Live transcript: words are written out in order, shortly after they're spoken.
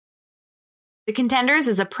The Contenders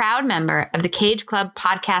is a proud member of the Cage Club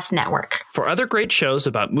Podcast Network. For other great shows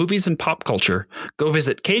about movies and pop culture, go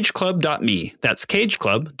visit cageclub.me. That's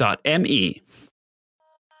cageclub.me.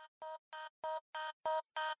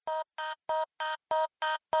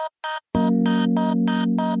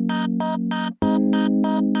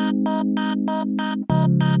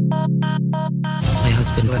 My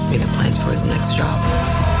husband left me the plans for his next job.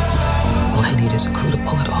 All I need is a crew to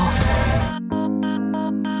pull it off.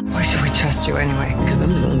 Why should we trust you anyway? Because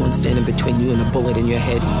I'm the only one standing between you and a bullet in your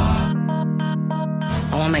head.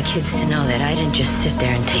 I want my kids to know that I didn't just sit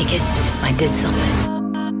there and take it. I did something.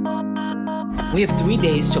 We have 3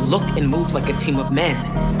 days to look and move like a team of men.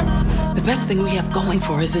 The best thing we have going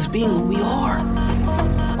for us is being who we are.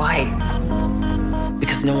 Why?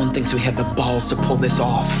 Because no one thinks we have the balls to pull this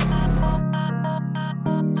off.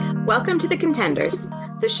 Welcome to The Contenders,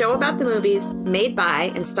 the show about the movies made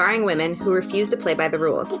by and starring women who refuse to play by the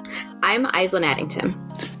rules. I'm Aislinn Addington.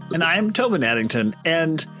 And I'm Tobin Addington.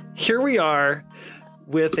 And here we are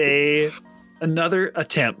with another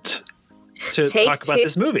attempt to talk about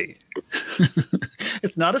this movie.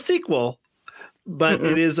 It's not a sequel, but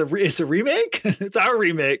it's a remake. It's our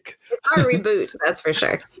remake. It's our reboot, that's for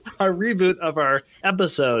sure. Our reboot of our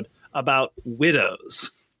episode about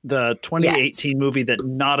Widows, the 2018 movie that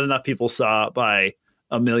not enough people saw by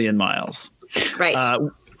a million miles. Right.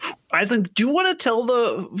 Aislinn, do you want to tell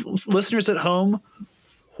the listeners at home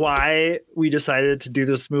why we decided to do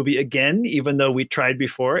this movie again, even though we tried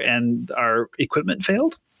before and our equipment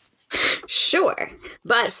failed? Sure.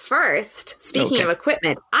 But first, speaking of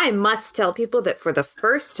equipment, I must tell people that for the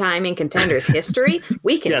first time in Contenders history,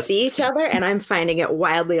 we can see each other, and I'm finding it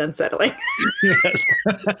wildly unsettling. Yes.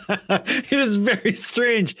 It is very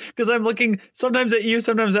strange because I'm looking sometimes at you,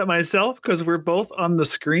 sometimes at myself, because we're both on the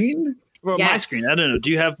screen. Well, my screen. I don't know. Do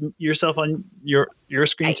you have yourself on your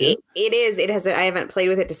screen too? It is. It has. I haven't played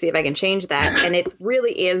with it to see if I can change that, and it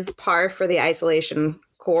really is par for the isolation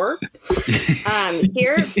core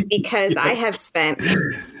here, because I have spent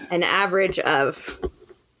an average of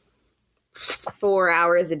 4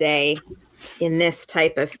 hours a day in this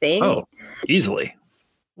type of thing. Oh, easily.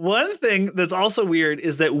 One thing that's also weird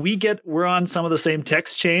is that we're on some of the same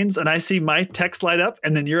text chains, and I see my text light up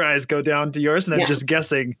and then your eyes go down to yours, and I'm just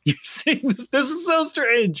guessing you're seeing this. This is so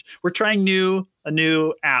strange. We're trying a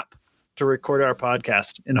new app to record our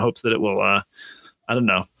podcast in hopes that it will I don't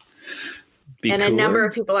know. And cooler. A number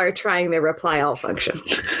of people are trying the reply all function.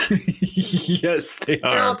 Yes, they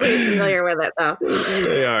are. They're all pretty familiar with it, though.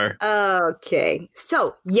 They are. Okay.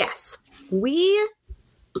 So, yes,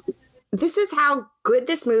 this is how good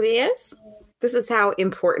this movie is. This is how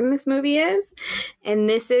important this movie is. And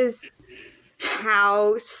this is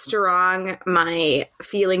how strong my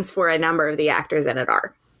feelings for a number of the actors in it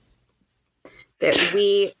are. That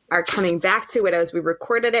we are coming back to Widows. We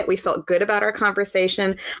recorded it. We felt good about our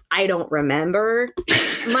conversation. I don't remember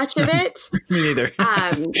much of it. Me neither.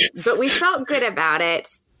 But we felt good about it.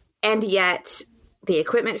 And yet the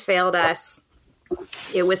equipment failed us.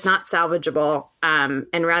 It was not salvageable.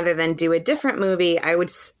 And rather than do a different movie,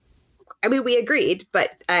 we agreed, but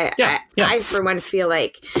I for one feel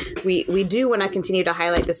like we do want to continue to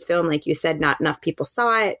highlight this film. Like you said, not enough people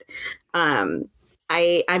saw it.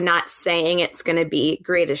 I'm not saying it's going to be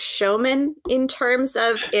Greatest Showman in terms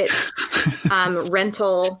of its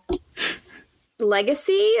rental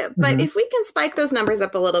legacy, but if we can spike those numbers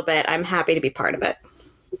up a little bit, I'm happy to be part of it.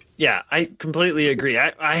 Yeah, I completely agree.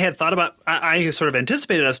 I had thought about, I sort of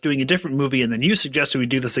anticipated us doing a different movie, and then you suggested we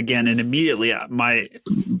do this again, and immediately my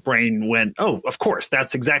brain went, oh, of course,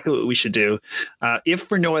 that's exactly what we should do, if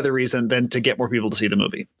for no other reason than to get more people to see the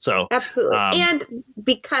movie. So absolutely. And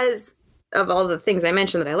because of all the things I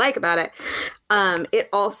mentioned that I like about it, it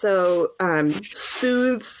also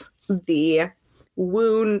soothes the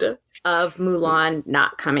wound of Mulan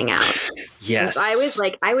not coming out. Yes. I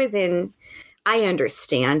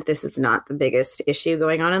understand this is not the biggest issue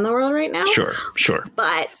going on in the world right now. Sure.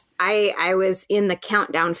 But I was in the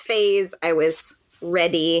countdown phase. I was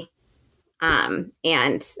ready.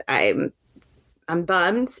 And I'm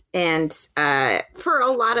bummed. And for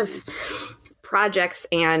a lot of projects,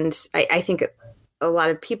 and I think a lot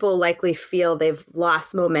of people likely feel they've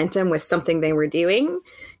lost momentum with something they were doing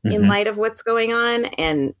in light of what's going on.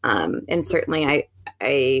 And certainly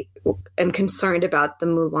I am concerned about the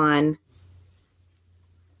Mulan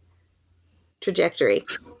trajectory.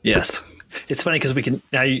 Yes. It's funny because we can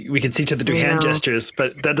see each other do hand gestures,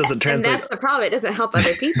 but that doesn't translate. And that's the problem. It doesn't help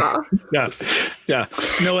other people. Yeah.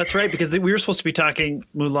 No, that's right. Because we were supposed to be talking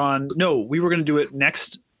Mulan. No, we were going to do it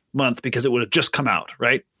next month because it would have just come out,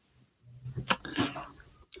 right?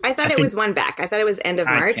 I thought it was one back. I thought it was end of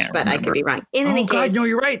March, but remember. I could be wrong. In any case. God, no,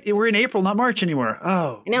 you're right. We're in April, not March anymore.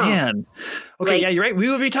 Oh, man. Okay, yeah, you're right. We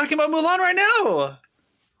would be talking about Mulan right now.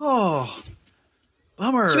 Oh,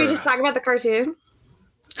 bummer. Should we just talk about the cartoon?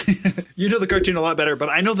 You know the cartoon a lot better, but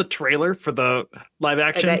I know the trailer for the live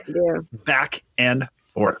action. I bet you do. Back and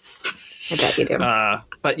forth. I bet you do.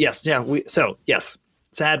 But yes, yes.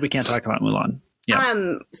 Sad we can't talk about Mulan.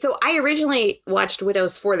 Yeah. So I originally watched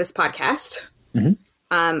Widows for this podcast. Mm-hmm.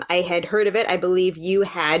 I had heard of it. I believe you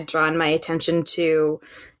had drawn my attention to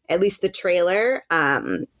at least the trailer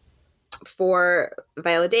for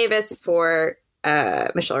Viola Davis, for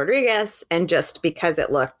Michelle Rodriguez, and just because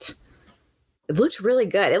it looked really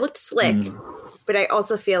good. It looked slick, but I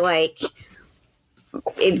also feel like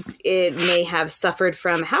it may have suffered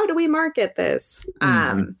from how do we market this?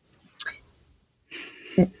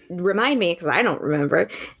 Remind me, because I don't remember.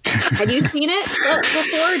 Had you seen it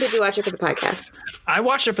before, or did you watch it for the podcast? I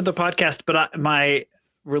watched it for the podcast, but my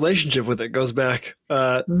relationship with it goes back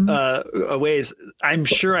a ways. I'm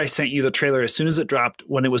sure I sent you the trailer as soon as it dropped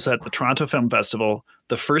when it was at the Toronto Film Festival.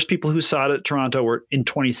 The first people who saw it at Toronto were in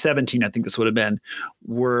 2017, I think this would have been,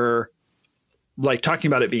 were like talking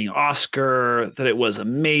about it being Oscar, that it was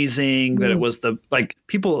amazing, that it was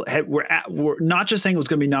people were not just saying it was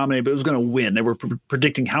going to be nominated, but it was going to win. They were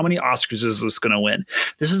predicting how many Oscars is this going to win.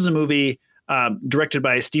 This is a movie directed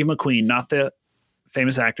by Steve McQueen, not the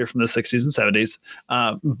famous actor from the 60s and 70s,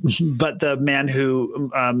 but the man who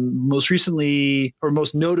most recently or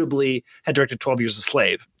most notably had directed 12 Years a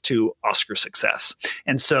Slave to Oscar success.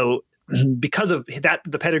 And so because of that,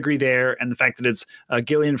 the pedigree there, and the fact that it's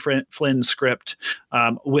Gillian Flynn script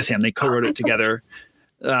with him, they co-wrote it together.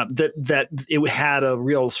 That it had a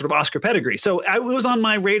real sort of Oscar pedigree. So it was on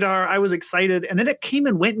my radar. I was excited, and then it came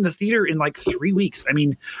and went in the theater in like 3 weeks. I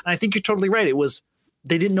mean, I think you're totally right.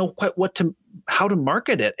 They didn't know quite how to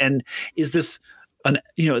market it, and is this in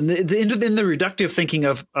the reductive thinking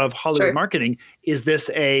of Hollywood marketing? Is this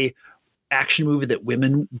a action movie that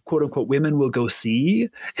women, quote unquote, women will go see?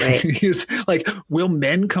 Right. Is like, will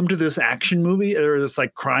men come to this action movie or this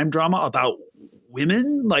like crime drama about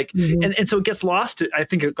women? Like, and so it gets lost. I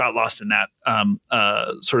think it got lost in that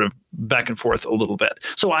sort of back and forth a little bit.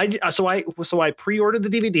 So I pre-ordered the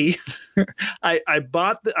DVD. I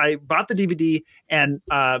bought the DVD, and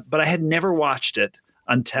but I had never watched it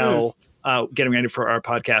until getting ready for our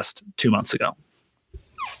podcast 2 months ago.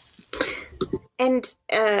 And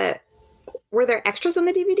were there extras on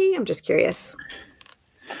the DVD? I'm just curious.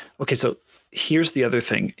 Okay, so here's the other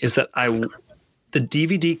thing: is that the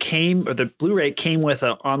DVD came, or the Blu-ray came with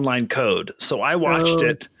an online code, so I watched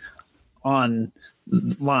it online,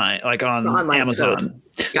 like on Amazon.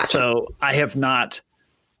 Gotcha. So I've not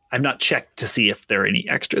checked to see if there are any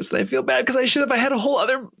extras. And I feel bad because I should have. I had a whole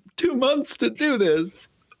other 2 months to do this.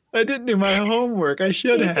 I didn't do my homework. I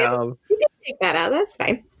should have. You can take that out. That's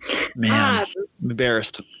fine. Man, I'm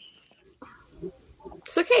embarrassed.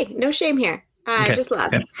 It's okay. No shame here. Okay. Just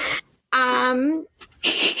love. Okay.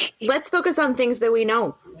 Let's focus on things that we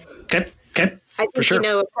know. Okay. I think you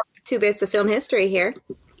know 2 bits of film history here.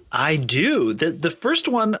 I do. The first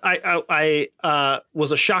one I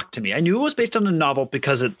was a shock to me. I knew it was based on a novel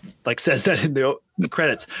because it says that in the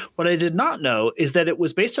credits. What I did not know is that it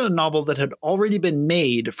was based on a novel that had already been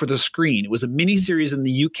made for the screen. It was a miniseries in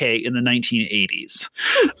the UK in the 1980s.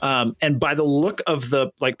 And by the look of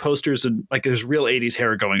the posters, and there's real 80s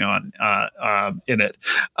hair going on in it.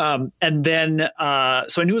 And then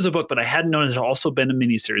so I knew it was a book, but I hadn't known it had also been a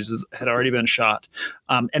miniseries. It had already been shot.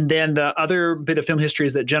 And then the other bit of film history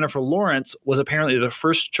is that Jennifer Lawrence was apparently the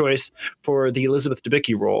first choice for the Elizabeth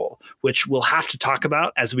Debicki role, which we'll have to talk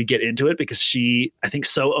about as we get into it, because she, I think,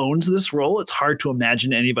 so owns this role. It's hard to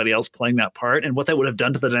imagine anybody else playing that part, and what that would have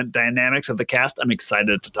done to the dynamics of the cast, I'm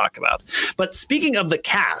excited to talk about. But speaking of the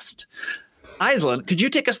cast, Aislinn, could you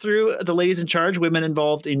take us through the ladies in charge, women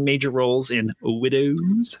involved in major roles in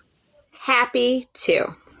Widows? Happy to.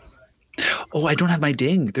 Oh, I don't have my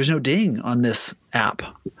ding. There's no ding on this app.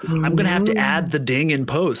 I'm going to have to add the ding in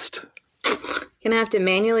post. Gonna have to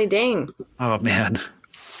manually ding. Oh, man.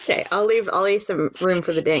 Okay, I'll leave some room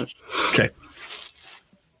for the ding. Okay.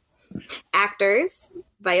 Actors: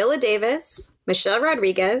 Viola Davis, Michelle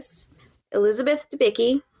Rodriguez, Elizabeth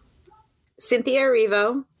Debicki, Cynthia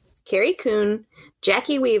Erivo, Carrie Coon,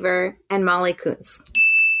 Jackie Weaver, and Molly Kuntz.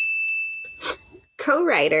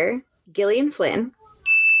 Co-writer: Gillian Flynn.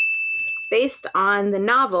 Based on the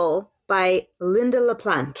novel by Linda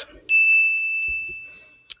LaPlante.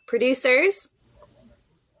 Producers: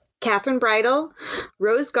 Catherine Bridle,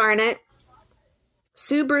 Rose Garnett,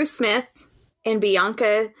 Sue Bruce Smith, and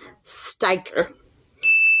Bianca Steiger.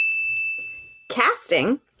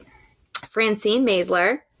 Casting: Francine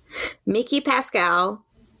Maisler, Mickey Pascal,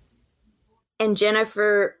 and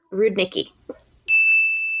Jennifer Rudnicki.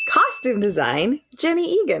 Costume design,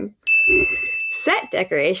 Jenny Egan. Set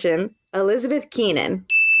decoration, Elizabeth Keenan.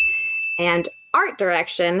 And art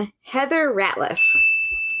direction, Heather Ratliff.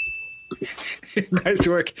 Nice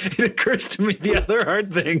work. It occurs to me the other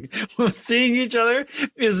hard thing was seeing each other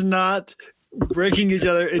is not breaking each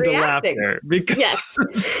other into Reacting. laughter. Because Yes.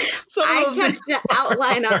 some of I those kept the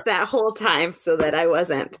outline up that whole time so that I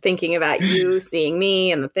wasn't thinking about you seeing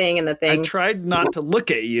me and the thing and the I thing. tried not to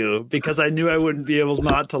look at you because I knew I wouldn't be able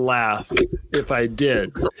not to laugh if I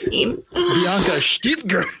did. Bianca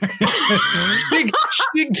Stiegler.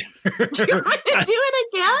 Stiegler. Do you want to do it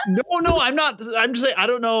again? No, I'm not. I'm just saying I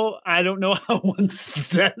don't know how one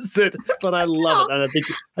says it, but I love it. And I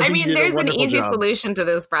think you did a there's an wonderful easy job. solution to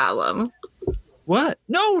this problem. What?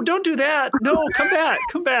 No, don't do that. No, come back.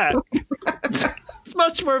 Come back. It's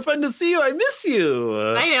much more fun to see you. I miss you.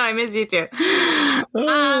 I know, I miss you too.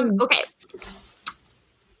 Okay.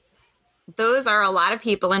 Those are a lot of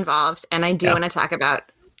people involved, and I do want to talk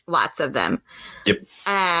about lots of them. Yep.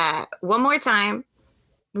 One more time.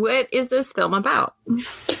 What is this film about?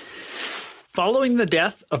 Following the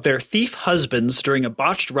death of their thief husbands during a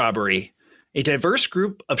botched robbery, a diverse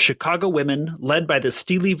group of Chicago women, led by the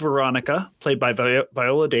steely Veronica, played by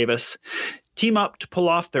Viola Davis, team up to pull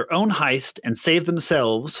off their own heist and save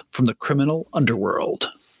themselves from the criminal underworld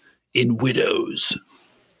in Widows.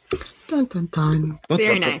 Dun, dun, dun.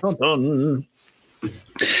 Very nice. Dun, dun, dun.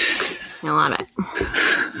 I love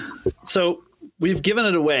it. So we've given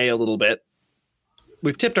it away a little bit.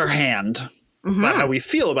 We've tipped our hand about how we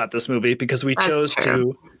feel about this movie because we chose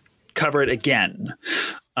to cover it again.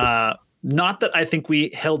 Not that I think we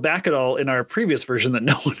held back at all in our previous version that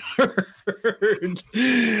no one heard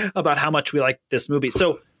about how much we liked this movie.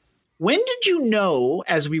 So when did you know,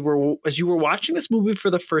 as you were watching this movie for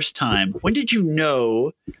the first time, when did you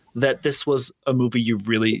know that this was a movie you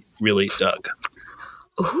really, really dug?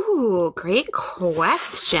 Ooh, great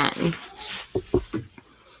question.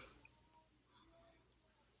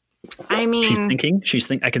 I mean, she's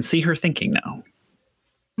thinking. I can see her thinking now.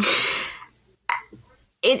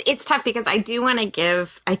 It's tough because I do want to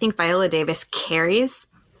give. I think Viola Davis carries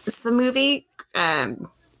the movie and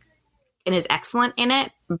is excellent in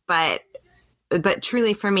it. But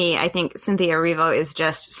truly, for me, I think Cynthia Erivo is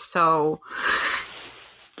just so.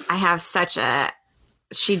 I have such a.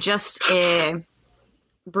 She just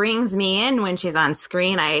brings me in when she's on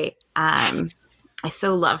screen. I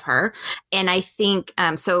so love her, and I think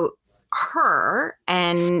so. Her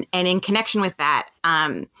and in connection with that,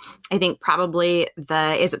 I think probably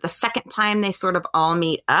is it the second time they sort of all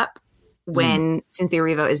meet up when Cynthia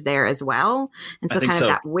Erivo is there as well, and so kind of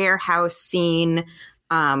that warehouse scene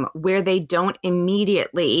where they don't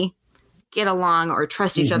immediately get along or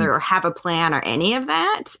trust each other or have a plan or any of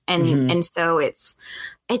that, and so it's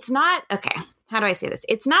not okay. How do I say this?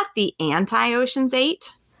 It's not the anti-Ocean's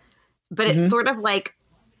 8, but it's sort of like.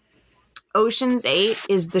 Ocean's 8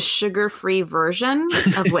 is the sugar-free version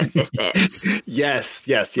of what this is. Yes.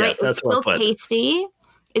 Right? That's it's still tasty.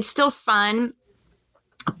 It's still fun.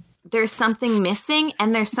 There's something missing,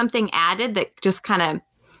 and there's something added that just kind of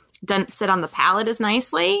doesn't sit on the palate as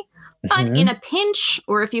nicely. But in a pinch,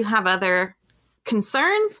 or if you have other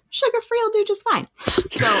concerns, sugar-free will do just fine.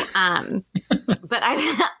 So, but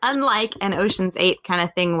unlike an Ocean's 8 kind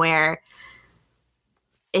of thing where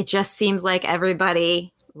it just seems like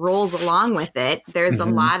everybody rolls along with it. There's a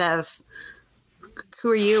lot of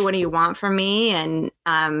who are you? What do you want from me? And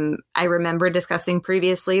I remember discussing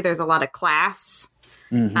previously, there's a lot of class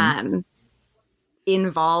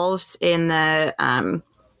involved in the a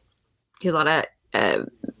lot of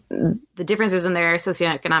the differences in their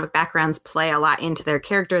socioeconomic backgrounds play a lot into their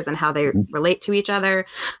characters and how they relate to each other.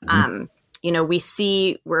 We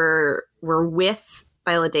see we're with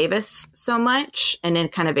Viola Davis so much, and then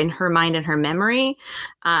kind of in her mind and her memory,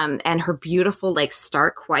 and her beautiful, like,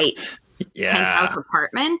 stark white penthouse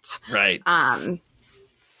apartment, right?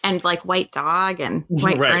 And like white dog and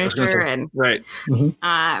white furniture, and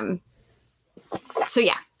So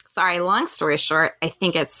yeah, sorry. Long story short, I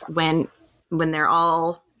think it's when they're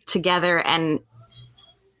all together, and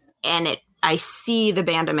I see the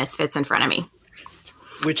Band of Misfits in front of me,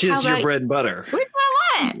 which is your bread and butter.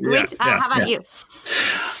 Which I love. How about you?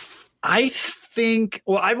 I think,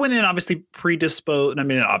 well, I went in obviously predisposed.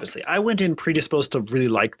 I went in predisposed to really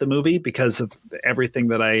like the movie because of everything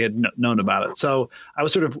that I had known about it. So I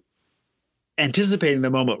was sort of anticipating the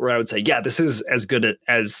moment where I would say, yeah, this is as good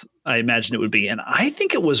as I imagined it would be. And I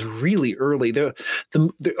think it was really early. The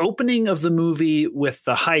opening of the movie with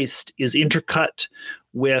the heist is intercut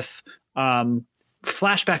with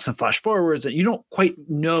flashbacks and flash forwards, and you don't quite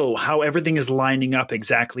know how everything is lining up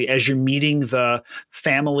exactly as you're meeting the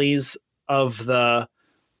families of the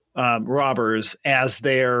robbers as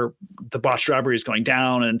the botched robbery is going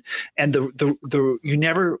down, and you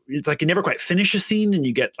never quite finish a scene, and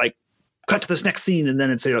you get like cut to this next scene, and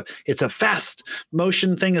then it's a fast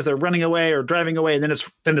motion thing as they're running away or driving away, and then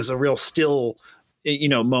it's a real still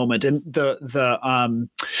moment, and the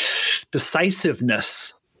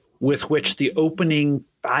decisiveness with which the opening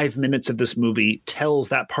 5 minutes of this movie tells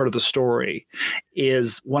that part of the story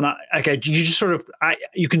is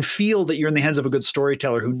you can feel that you're in the hands of a good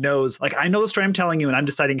storyteller who knows, like, I know the story I'm telling you, and I'm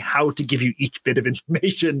deciding how to give you each bit of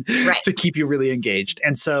information to keep you really engaged.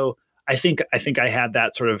 And so I think I had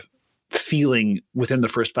that sort of feeling within the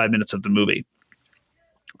first 5 minutes of the movie.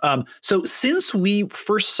 So since we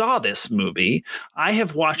first saw this movie, I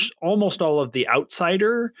have watched almost all of The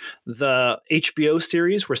Outsider, the HBO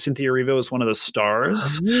series where Cynthia Erivo is one of the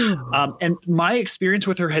stars. And my experience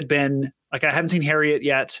with her had been, like, I haven't seen Harriet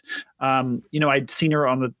yet. I'd seen her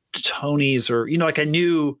on the Tonys, or, like, I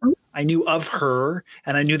knew of her,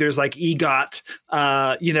 and I knew there's like EGOT,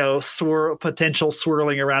 potential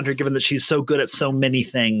swirling around her, given that she's so good at so many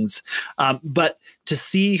things. But to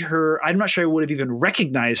see her, I'm not sure I would have even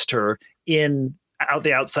recognized her in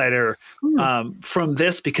The Outsider from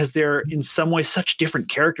this, because they're in some ways such different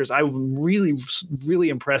characters. I'm really, really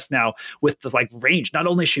impressed now with the like range. Not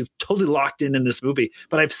only is she totally locked in this movie,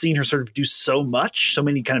 but I've seen her sort of do so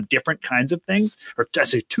many kind of different kinds of things, or I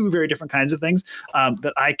say two very different kinds of things,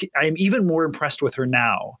 that I am even more impressed with her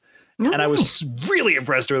now. And I was really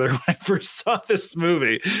impressed with her when I first saw this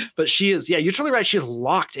movie. But she is, you're totally right. She is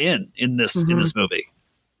locked in this movie.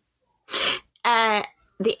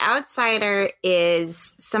 The Outsider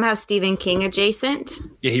is somehow Stephen King adjacent.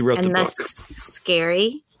 Yeah, he wrote the book. And that's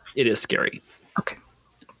scary. It is scary. Okay.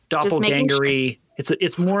 Doppelgangery. Sure.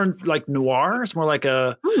 It's more like noir. It's more like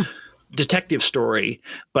a detective story,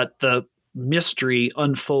 but the mystery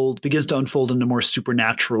begins to unfold in a more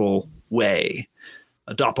supernatural way.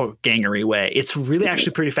 A doppelgangery way. It's really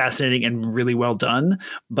actually pretty fascinating and really well done,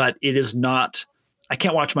 but it is not, I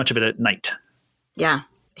can't watch much of it at night. Yeah.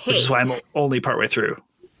 Hey. Which is why I'm only partway through.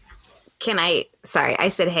 Sorry, I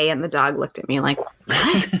said hey, and the dog looked at me like,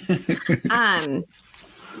 what?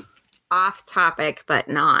 Off topic, but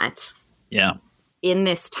not. Yeah. In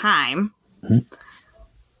this time,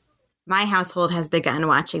 my household has begun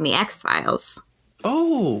watching The X-Files.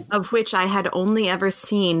 Oh. Of which I had only ever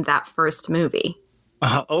seen that first movie.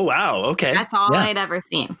 Oh, wow. Okay. That's all I'd ever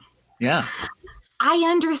seen. Yeah. I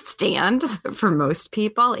understand for most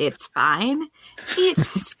people, it's fine. It's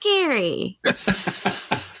scary.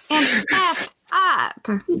 And effed up.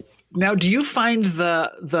 Now, do you find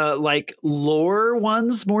the like lore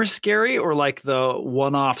ones more scary, or like the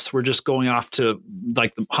one-offs we're just going off to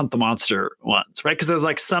like the Hunt the Monster ones, right? Because there's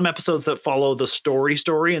like some episodes that follow the story,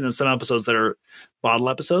 and then some episodes that are bottle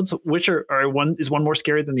episodes. Which is one more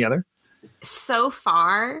scary than the other? So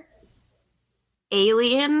far,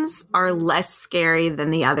 aliens are less scary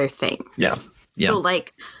than the other things. Yeah. So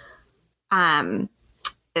like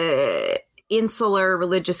insular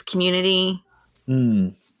religious community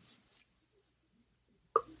with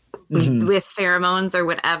pheromones or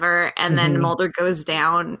whatever, and then Mulder goes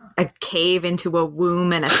down a cave into a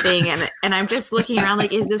womb and a thing, and I'm just looking around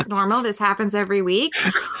like, is this normal? This happens every week?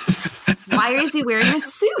 Why is he wearing a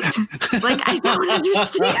suit? Like, I don't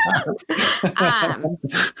understand.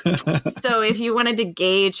 So if you wanted to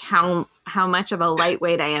gauge how much of a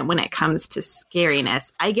lightweight I am when it comes to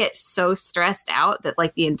scariness, I get so stressed out that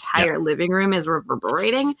like the entire living room is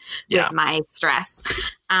reverberating with my stress.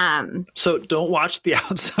 So don't watch The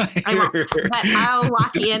Outsider. I won't, but I'll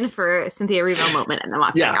walk in for Cynthia Erivo moment and then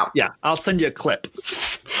walk back out. Yeah, I'll send you a clip.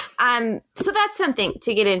 So that's something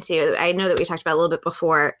to get into. I know that we talked about a little bit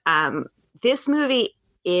before. This movie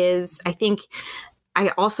is, I think, I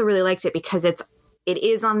also really liked it because it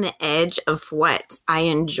is on the edge of what I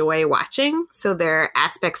enjoy watching. So there are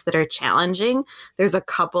aspects that are challenging. There's a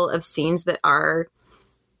couple of scenes that are,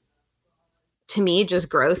 to me, just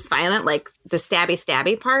gross, violent, like the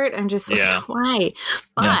stabby part. I'm just like, why?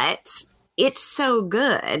 But it's so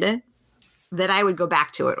good that I would go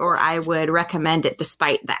back to it, or I would recommend it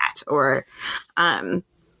despite that. Or, and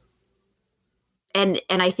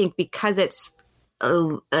I think because it's a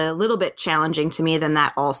little bit challenging to me, then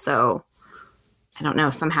that also, I don't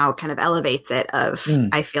know, somehow kind of elevates it of,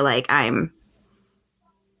 I feel like I'm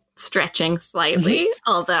stretching slightly,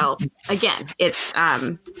 although again, it's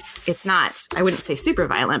not, I wouldn't say super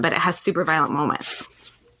violent, but it has super violent moments.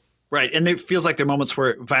 Right. And it feels like there are moments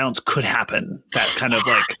where violence could happen. That kind of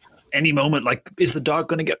like any moment, like, is the dog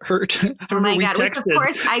going to get hurt? Oh my God. Which, of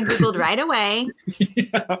course, I Googled right away.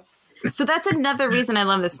 Yeah. So that's another reason I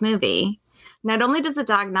love this movie. Not only does the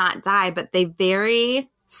dog not die, but they very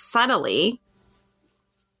subtly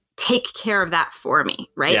take care of that for me,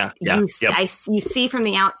 right? You see from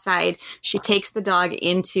the outside, she takes the dog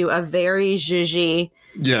into a very zhuzhy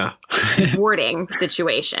boarding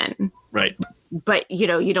situation. Right. But,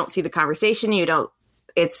 you don't see the conversation.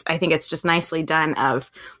 I think it's just nicely done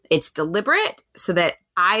it's deliberate so that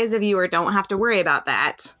I, as a viewer, don't have to worry about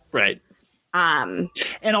that. Right. And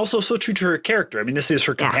also so true to her character. I mean, this is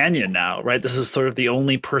her companion now, right? This is sort of the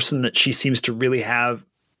only person that she seems to really have,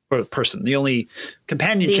 or the only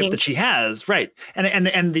companionship that she has, right? And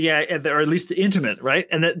or at least intimate, right?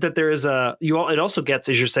 And that there is it also gets,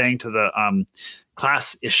 as you're saying, to the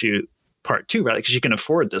class issue part too, right? Because you can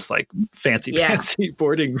afford this like fancy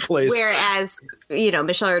boarding place. Whereas,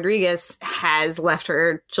 Michelle Rodriguez has left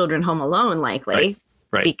her children home alone, likely,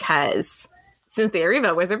 right? Because Cynthia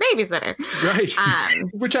Erivo was her babysitter. Right.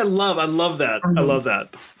 Which I love. I love that. I love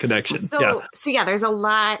that connection. So there's a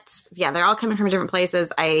lot. Yeah, they're all coming from different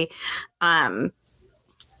places. Viola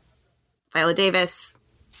Davis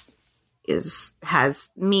has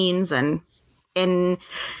means and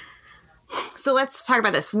so let's talk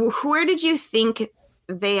about this. Where did you think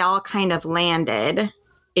they all kind of landed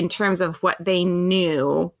in terms of what they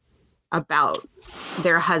knew about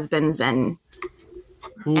their husbands and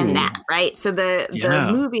that, right? So the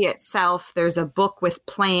movie itself, there's a book with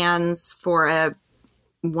plans for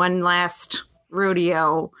one last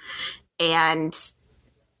rodeo, and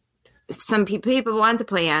some people want the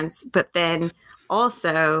plans, but then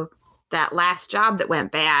also that last job that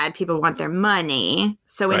went bad, people want their money.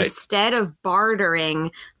 So instead of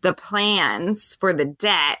bartering the plans for the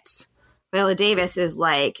debt, Viola Davis is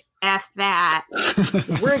like, F that,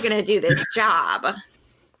 we're going to do this job.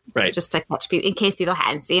 Right. Just to catch people, in case people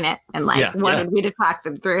hadn't seen it and wanted me to talk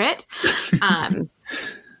them through it.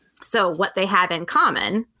 So what they have in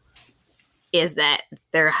common is that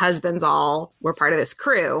their husbands all were part of this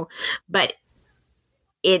crew, but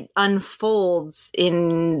it unfolds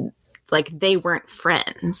in like they weren't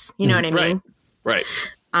friends. You know what I mean? Right.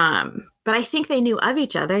 But I think they knew of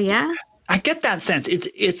each other. Yeah. I get that sense.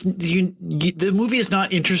 The movie is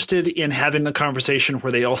not interested in having the conversation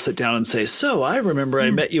where they all sit down and say, so I remember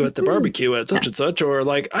I met you at the barbecue at such and such, or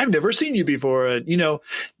like, I've never seen you before. And,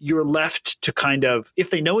 you're left to kind of, if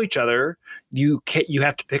they know each other, you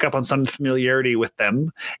have to pick up on some familiarity with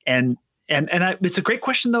them. And it's a great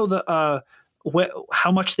question though,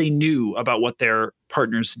 how much they knew about what their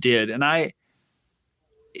partners did. And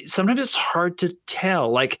sometimes it's hard to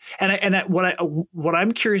tell. Like, what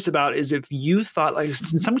I'm curious about is if you thought, like,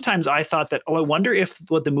 sometimes I thought that, I wonder if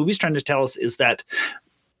what the movie's trying to tell us is that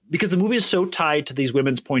because the movie is so tied to these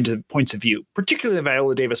women's points of view, particularly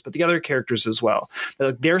Viola Davis, but the other characters as well, that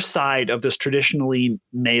like their side of this traditionally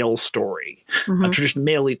male story,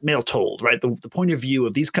 traditionally male told, right? The point of view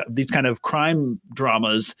of these kind of crime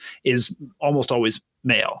dramas is almost always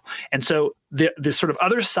male. And so the sort of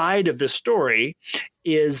other side of this story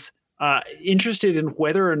is interested in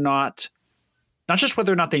whether or not just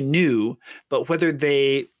whether or not they knew, but whether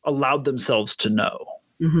they allowed themselves to know.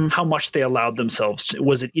 How much they allowed themselves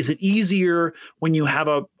to. Is it easier when you have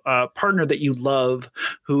a partner that you love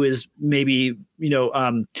who is maybe,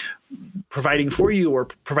 providing for you or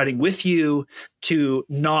providing with you to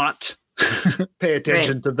not pay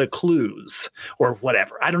attention to the clues or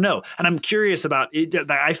whatever? I don't know. And I'm curious about it.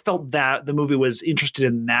 I felt that the movie was interested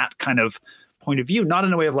in that kind of point of view, not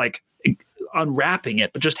in a way of like unwrapping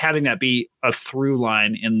it, but just having that be a through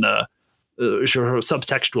line in the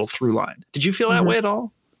subtextual through line. Did you feel that way at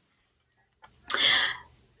all?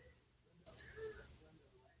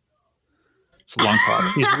 It's a long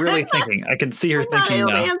pause. She's really thinking. I can see her thinking. I'm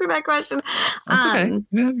not able to answer that question. That's okay.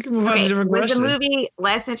 Yeah, move on to a different question. Was the movie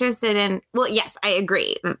less interested in? Well, yes, I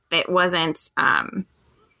agree. It wasn't.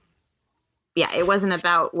 It wasn't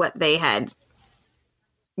about what they had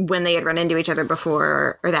when they had run into each other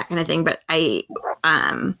before or that kind of thing. But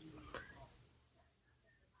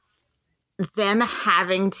them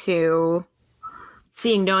having to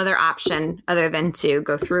seeing no other option other than to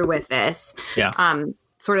go through with this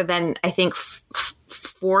sort of then I think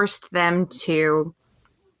forced them to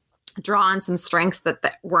draw on some strengths that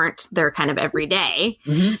weren't their kind of everyday.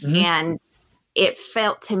 And it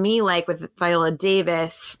felt to me like with Viola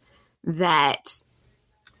Davis that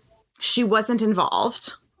she wasn't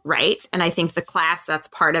involved. Right. And I think the class, that's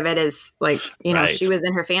part of it, is like, she was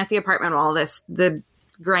in her fancy apartment while the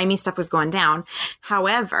grimy stuff was going down.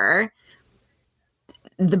 However,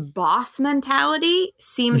 the boss mentality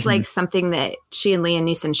seems like something that she and Liam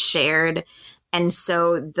Neeson shared. And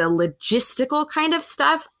so the logistical kind of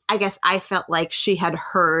stuff, I guess I felt like she had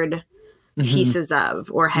heard pieces of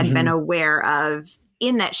or had been aware of,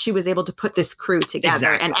 in that she was able to put this crew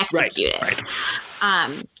together and execute it.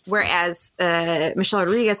 Right. Whereas Michelle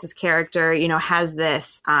Rodriguez's character, you know, has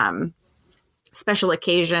this special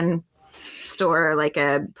occasion store, like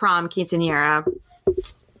a prom, quinceanera,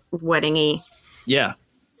 wedding-y. Yeah.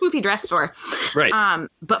 Floofy dress store. Right.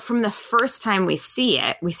 But from the first time we see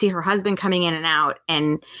it, we see her husband coming in and out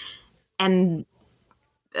and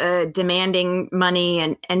demanding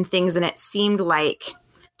money and things. And it seemed like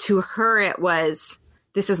to her it was,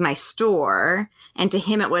 this is my store. And to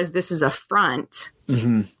him it was, this is a front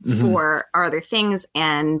for our other things.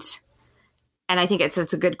 And I think it's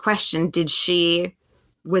a good question.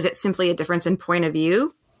 Was it simply a difference in point of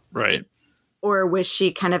view? Right. Or was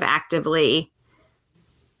she kind of actively,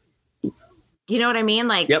 you know what I mean?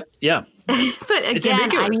 Like, yep. Yeah. But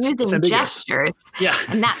again, I'm using gestures. Yeah.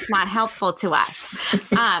 And that's not helpful to us.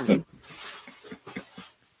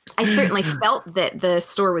 I certainly felt that the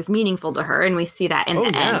store was meaningful to her, and we see that in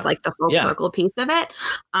the end, like the full circle piece of it.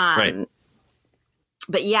 Right.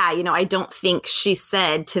 But yeah, you know, I don't think she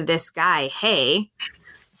said to this guy, hey,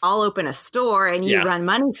 I'll open a store and you run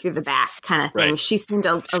money through the back kind of thing. Right. She seemed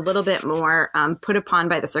a little bit more put upon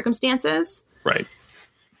by the circumstances. Right.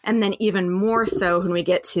 And then even more so when we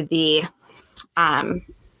get to the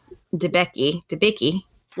Debicki.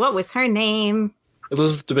 What was her name?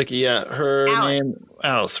 Elizabeth Debicki, yeah. Her name,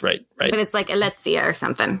 Alice, right. But it's like Alexia or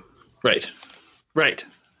something. Right.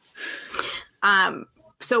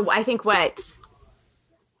 So I think what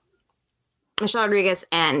Michelle Rodriguez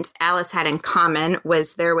and Alice had in common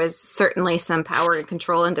was there was certainly some power and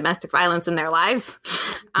control and domestic violence in their lives.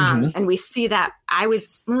 And we see that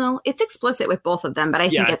it's explicit with both of them, but I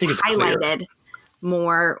think it's highlighted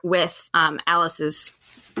more with Alice's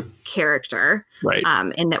character. Right.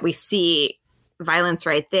 In that we see violence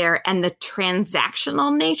right there, and the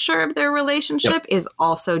transactional nature of their relationship is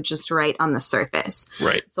also just right on the surface.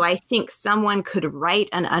 Right. So I think someone could write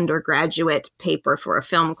an undergraduate paper for a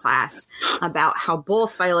film class about how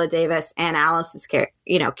both Viola Davis and Alice's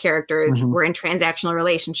characters were in transactional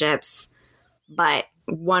relationships, but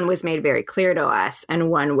one was made very clear to us and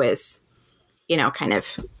one was, kind of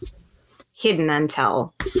hidden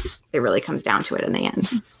until it really comes down to it in the end.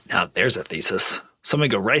 Now there's a thesis. Somebody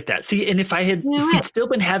go write that. See, and if we'd still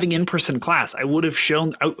been having in-person class, I would have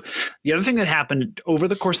shown. The other thing that happened over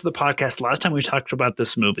the course of the podcast, last time we talked about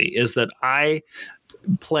this movie, is that I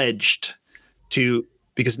pledged to,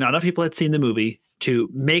 because not enough people had seen the movie, to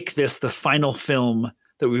make this the final film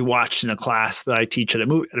that we watched in a class that I teach at a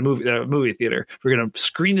movie theater. We're going to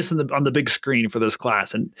screen this on the big screen for this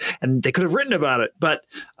class, and they could have written about it, but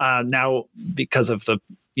now because of the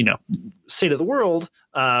state of the world,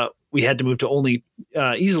 we had to move to only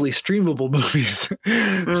easily streamable movies,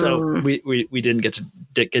 so we didn't get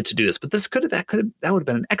to do this. But that would have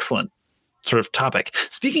been an excellent sort of topic.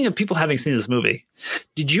 Speaking of people having seen this movie,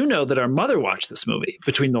 did you know that our mother watched this movie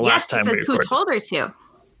between the last time we recorded? Who told her to?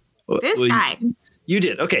 This guy. You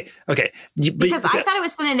did. Okay. Because I thought it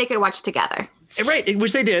was something they could watch together. Right,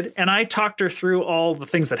 which they did. And I talked her through all the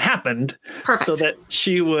things that happened. Perfect. So that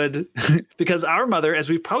she would, because our mother, as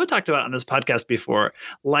we've probably talked about on this podcast before,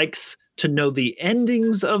 likes to know the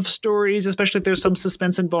endings of stories, especially if there's some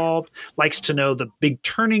suspense involved, likes to know the big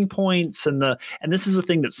turning points. And this is a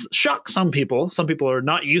thing that shocks some people. Some people are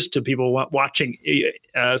not used to people watching,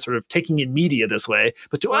 sort of taking in media this way.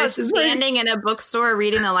 But to us, is standing in a bookstore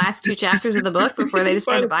reading the last 2 chapters of the book before they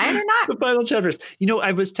decide to buy it or not. The final chapters.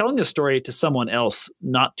 I was telling this story to someone else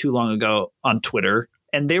not too long ago on Twitter,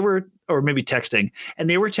 and they were, or maybe texting, and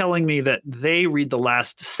they were telling me that they read the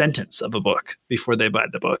last sentence of a book before they buy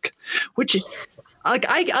the book, which, like,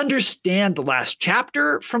 I understand the last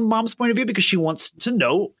chapter from Mom's point of view because she wants to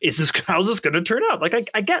know, how's this going to turn out?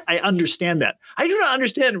 Like, I understand that. I do not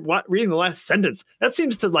understand reading the last sentence. That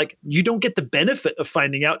seems to, like, you don't get the benefit of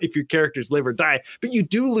finding out if your characters live or die, but you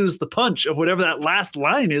do lose the punch of whatever that last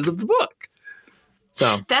line is of the book.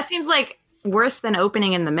 So that seems like worse than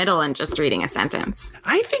opening in the middle and just reading a sentence.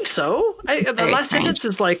 I think so. The last sentence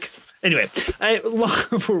is like, anyway,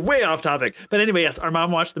 we're way off topic, but anyway, yes, our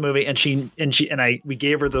mom watched the movie and we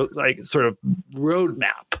gave her the, like, sort of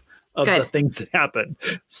roadmap of the things that happened,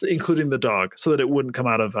 including the dog, so that it wouldn't come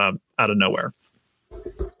out of nowhere.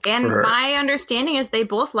 And my understanding is they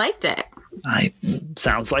both liked it.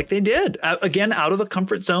 Sounds like they did. Again, out of the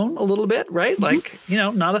comfort zone a little bit, right? Mm-hmm.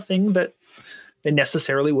 Like, not a thing that they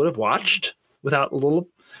necessarily would have watched without a little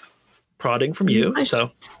prodding from you. So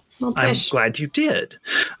Well, I'm push. glad you did.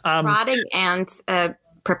 Prodding and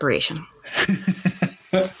preparation.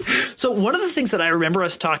 So one of the things that I remember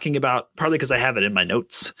us talking about, partly because I have it in my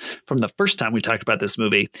notes from the first time we talked about this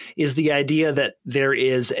movie, is the idea that there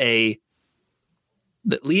is that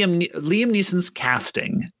Liam Neeson's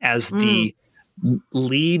casting as the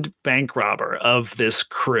lead bank robber of this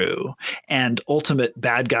crew and ultimately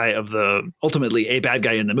a bad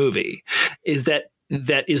guy in the movie is that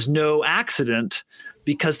is no accident,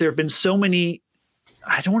 because there have been so many,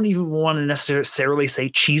 I don't even want to necessarily say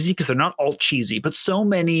cheesy, because they're not all cheesy, but so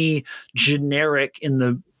many generic, in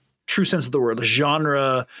the true sense of the word,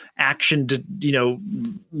 genre action,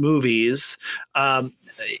 movies.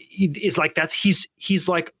 Is like he's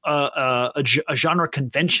like a genre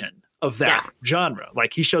convention of that genre.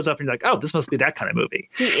 Like he shows up and you're like, oh, this must be that kind of movie.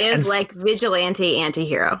 He is like vigilante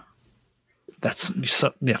anti-hero. That's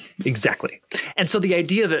so, yeah, exactly. And so the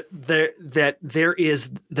idea that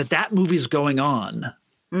that movie's going on,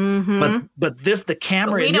 but the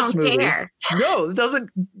camera in this movie, no, it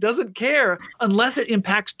doesn't care unless it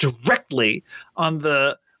impacts directly on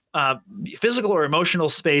the physical or emotional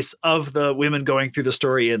space of the women going through the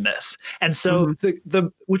story in this. And so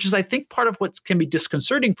which is, I think, part of what can be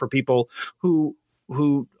disconcerting for people who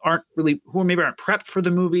maybe aren't prepped for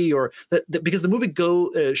the movie, or that because the movie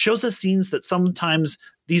shows us scenes that sometimes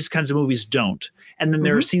these kinds of movies don't. And then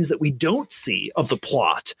there are scenes that we don't see of the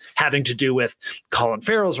plot having to do with Colin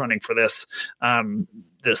Farrell's running for this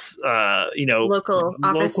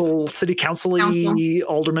local city council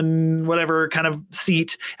alderman, whatever kind of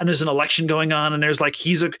seat. And there's an election going on, and there's like,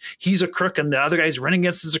 he's a crook and the other guy's running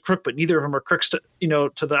against is a crook, but neither of them are crooks to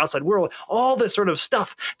the outside world. All this sort of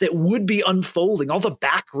stuff that would be unfolding, all the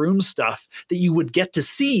backroom stuff that you would get to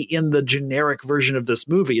see in the generic version of this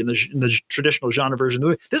movie, in the traditional genre version of the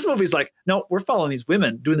movie. This movie's like, no, we're following these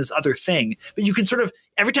women doing this other thing. But you can sort of,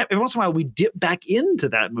 every once in a while, we dip back into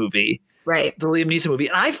that movie. Right. The Liam Neeson movie.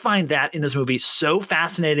 And I find that in this movie so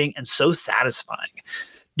fascinating and so satisfying.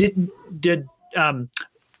 I don't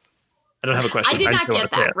have a question. I did not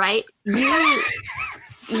get that, right?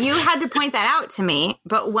 You had to point that out to me,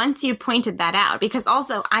 but once you pointed that out, because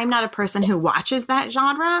also I'm not a person who watches that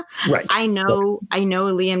genre. Right. I know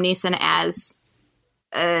Liam Neeson as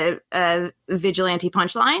a vigilante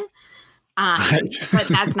punchline. But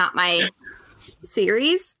that's not my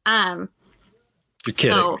series. You're kidding.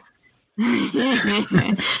 So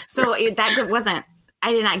that wasn't,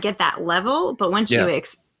 I did not get that level, but once you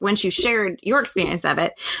shared your experience of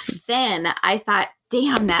it, then I thought,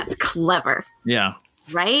 damn, that's clever. Yeah.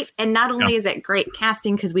 Right. And not only is it great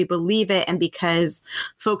casting because we believe it, and because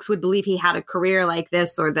folks would believe he had a career like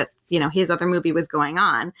this, or that, his other movie was going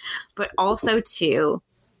on, but also to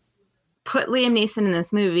put Liam Neeson in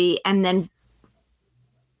this movie and then,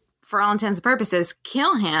 for all intents and purposes,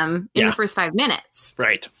 kill him in the first 5 minutes.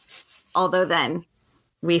 Right. Although then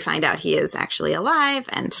we find out he is actually alive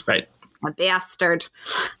and a bastard.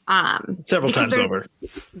 Several times over.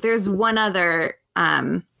 There's one other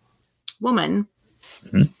woman.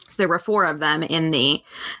 Mm-hmm. So there were 4 of them in the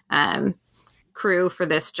crew for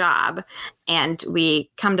this job. And we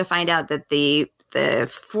come to find out that the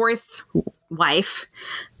 4th wife,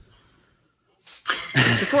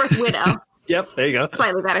 the 4th widow. Yep, there you go.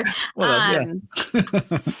 Slightly better. Well,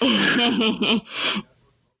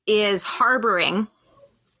 is harboring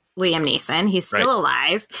Liam Neeson. He's still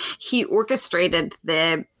alive. He orchestrated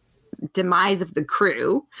the demise of the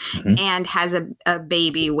crew and has a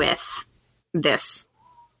baby with this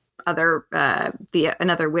other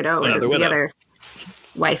another widow, the other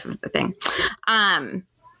wife of the thing. And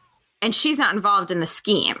she's not involved in the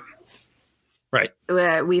scheme. Right.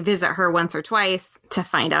 We visit her once or twice to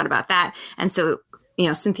find out about that. And so,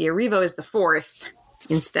 Cynthia Erivo is the 4th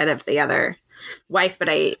instead of the other wife. But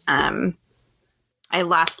I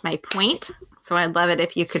lost my point. So I'd love it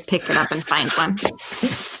if you could pick it up and find one.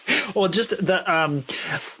 Well, just the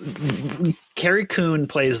Carrie Coon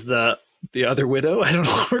plays the other widow. I don't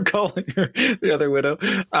know what we're calling her. The other widow.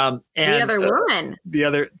 And the other woman. The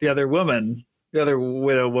other woman. The other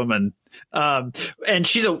widow woman. And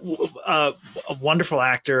she's a wonderful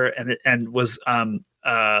actor, and was on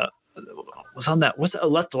that, what's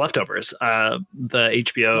the Leftovers, the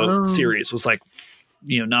HBO series, was like,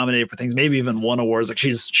 nominated for things, maybe even won awards. Like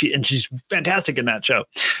she's fantastic in that show.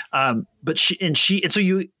 But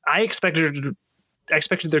I expected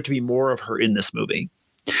there to be more of her in this movie.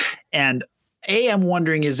 And I'm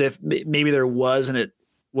wondering is if maybe there was and it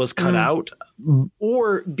was cut out,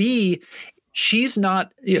 or B, she's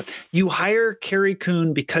not, you hire Carrie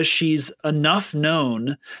Coon because she's enough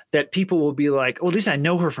known that people will be like, well, at least I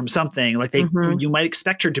know her from something. Like you might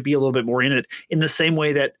expect her to be a little bit more in it, in the same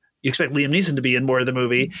way that you expect Liam Neeson to be in more of the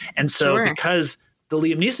movie. And so because the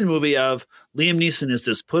Liam Neeson movie of Liam Neeson is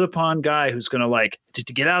this put upon guy who's going to like to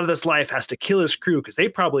get out of this life has to kill his crew because they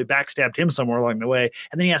probably backstabbed him somewhere along the way.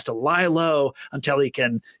 And then he has to lie low until he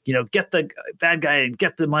can, get the bad guy and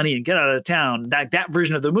get the money and get out of town. That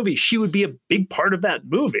version of the movie, she would be a big part of that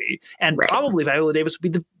movie. And probably Viola Davis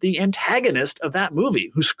would be the antagonist of that movie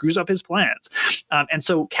who screws up his plans. And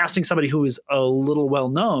so casting somebody who is a little well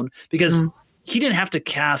known because he didn't have to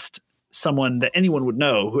cast someone that anyone would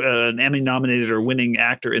know, an Emmy nominated or winning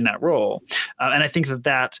actor in that role. And I think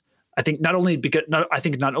I think not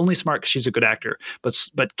only smart because she's a good actor,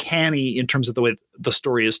 but canny in terms of the way the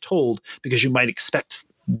story is told, because you might expect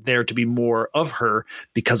there to be more of her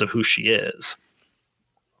because of who she is.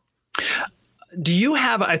 Do you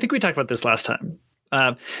have, I think we talked about this last time.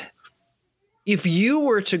 If you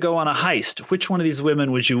were to go on a heist, which one of these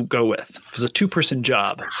women would you go with? If it was a 2-person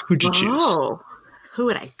job, who'd you choose? Who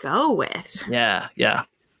would I go with? Yeah.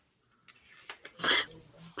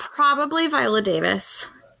 Probably Viola Davis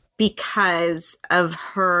because of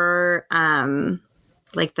her,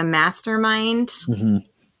 like the mastermind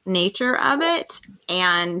nature of it.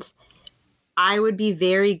 And I would be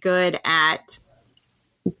very good at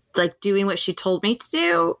like doing what she told me to do.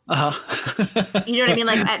 You know what I mean?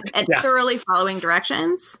 Like at thoroughly following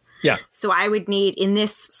directions. Yeah. So I would need, in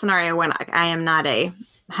this scenario when I am not a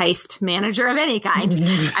heist manager of any kind,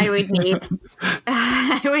 I would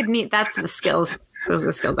need, that's the skills. Those are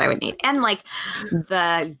the skills I would need. And like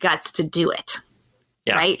the guts to do it.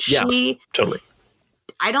 Yeah. Right. Yeah, totally.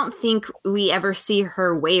 I don't think we ever see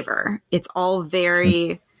her waver. It's all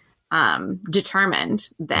very determined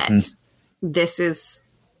that this is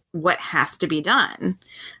what has to be done.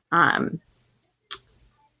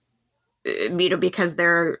 Because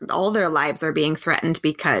all their lives are being threatened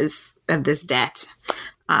because of this debt.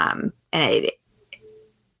 And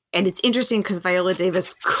it's interesting because Viola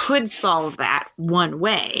Davis could solve that one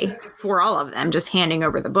way for all of them, just handing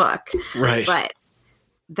over the book. Right. But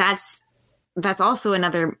that's also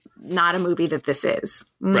not a movie that this is.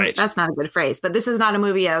 Right. That's not a good phrase, but this is not a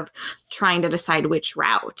movie of trying to decide which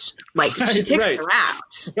route. Like she picks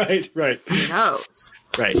the route. Right. Who knows?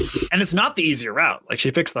 Right. And it's not the easier route. Like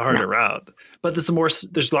she picks the harder route, but there's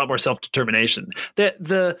a lot more self-determination.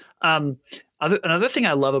 Another thing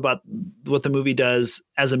I love about what the movie does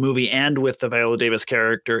as a movie and with the Viola Davis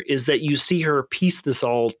character is that you see her piece this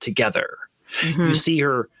all together. You see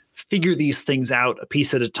her figure these things out a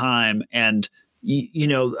piece at a time. And,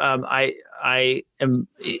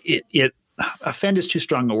 offend is too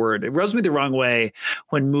strong a word. It rubs me the wrong way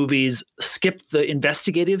when movies skip the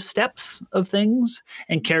investigative steps of things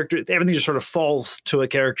and everything just sort of falls to a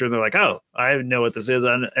character and they're like, oh, I know what this is.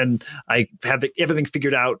 And I have everything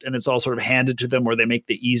figured out and it's all sort of handed to them, or they make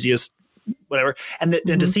the easiest, whatever. And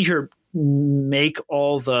to see her make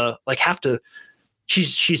all the, like,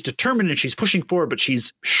 she's determined and she's pushing forward, but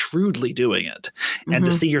she's shrewdly doing it. And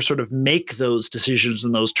to see her sort of make those decisions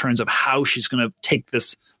and those turns of how she's going to take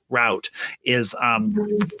this route is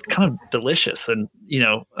kind of delicious, and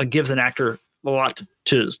gives an actor a lot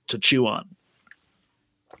to chew on.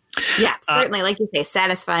 Yeah, certainly. Like you say,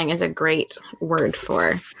 satisfying is a great word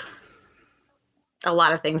for a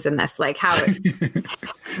lot of things in this, like how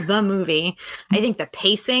the movie, I think the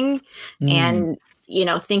pacing and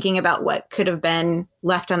thinking about what could have been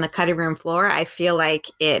left on the cutting room floor. I feel like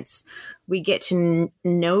we get to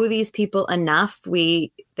know these people enough.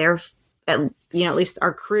 At least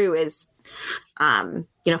our crew is,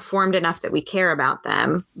 formed enough that we care about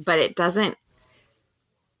them, but it doesn't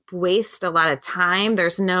waste a lot of time.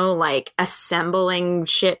 There's no like assembling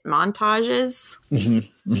shit montages, I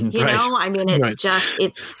mean, it's just,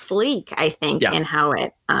 it's sleek, I think, in how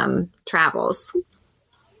it travels.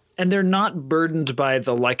 And they're not burdened by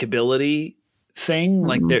the likability thing.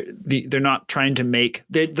 Like they're not trying to make,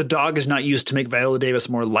 the dog is not used to make Viola Davis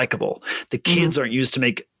more likable. The kids aren't used to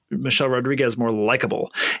make Michelle Rodriguez more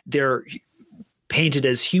likable. They're painted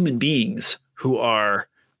as human beings who are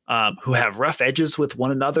who have rough edges with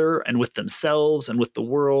one another and with themselves and with the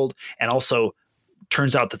world. And also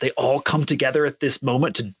turns out that they all come together at this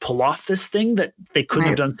moment to pull off this thing that they couldn't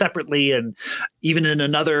have done separately. And even in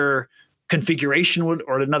another configuration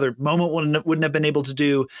or another moment wouldn't have been able to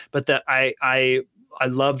do. But that I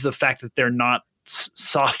love the fact that they're not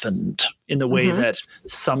softened in the way that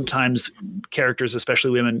sometimes characters,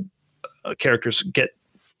 especially women characters, get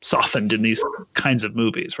softened in these kinds of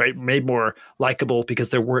movies, right? Made more likable because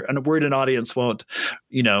they're an audience won't,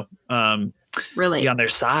 really be on their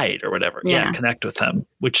side or whatever. Yeah, connect with them,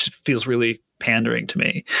 which feels really pandering to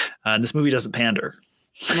me. And this movie doesn't pander.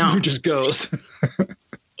 No. It just goes.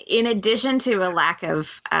 in addition to a lack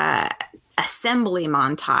of assembly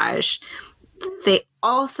montage, they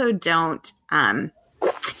also don't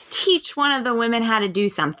teach one of the women how to do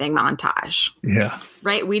something montage. Yeah.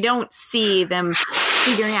 Right? We don't see them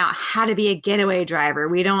figuring out how to be a getaway driver.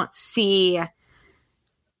 We don't see,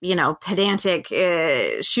 pedantic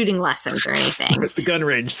shooting lessons or anything. The gun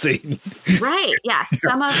range scene. Right. Yeah.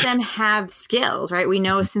 Some of them have skills, right? We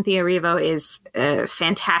know Cynthia Erivo is a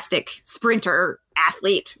fantastic sprinter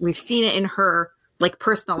athlete. We've seen it in her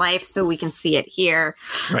personal life, so we can see it here.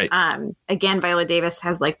 Right. Again, Viola Davis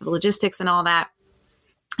has the logistics and all that.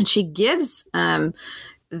 And she gives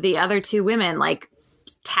the other two women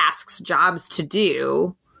tasks, jobs to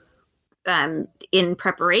do in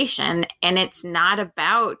preparation. And it's not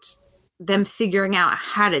about them figuring out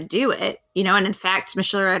how to do it, and in fact,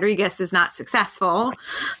 Michelle Rodriguez is not successful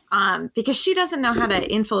because she doesn't know how to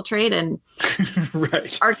infiltrate and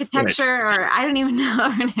right. architecture, or I don't even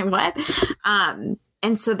know what.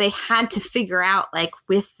 And so they had to figure out,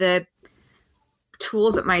 with the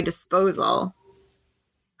tools at my disposal,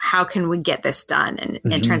 how can we get this done? And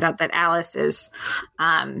it turns out that Alice is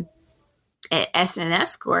an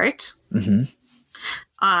escort. Mm-hmm.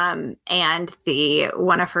 And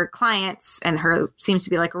one of her clients, and her seems to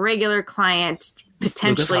be a regular client,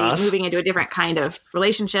 potentially moving into a different kind of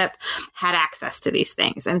relationship, had access to these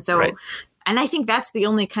things. And so, and I think that's the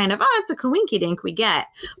only kind of, it's a coinky dink we get,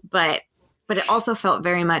 but it also felt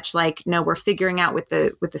very much no, we're figuring out with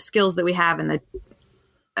the skills that we have and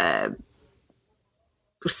the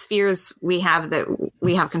spheres we have that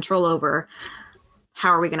we have control over, how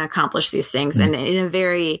are we going to accomplish these things? And in a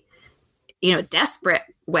very, desperate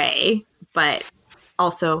way, but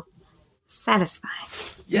also satisfying.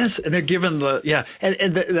 Yes. And they're given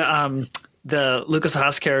and the Lucas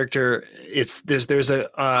Haas character, there's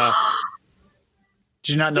a,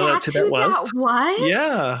 did you not know that's who that was? That was?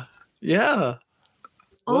 Yeah. Yeah.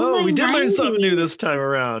 Oh, whoa, we did learn something new this time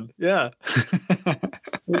around. Yeah.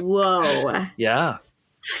 Whoa. Yeah.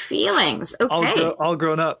 Feelings. Okay. All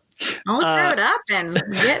grown up. All grown up and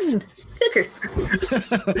getting hookers.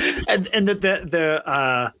 and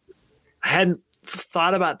I hadn't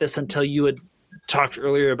thought about this until you had talked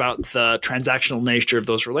earlier about the transactional nature of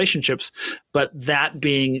those relationships, but that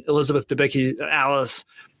being Elizabeth Debicki, Alice,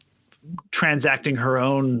 transacting her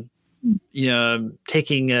own,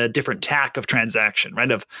 taking a different tack of transaction,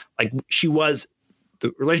 right? Of she was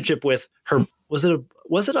the relationship with her. Was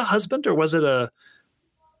it a husband or was it a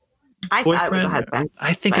I boyfriend? thought it was a husband.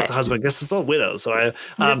 I think it's a husband. I guess it's all widows. So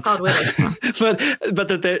it's called widows. but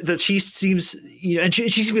that she seems, and she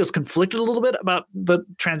feels conflicted a little bit about the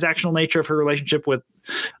transactional nature of her relationship with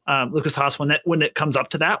Lucas Haas when it comes up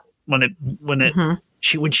to that, when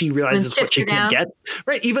she realizes what she can get,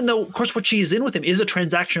 right? Even though, of course, what she's in with him is a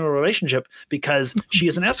transactional relationship because she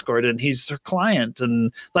is an escort and he's her client,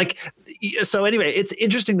 and so anyway, it's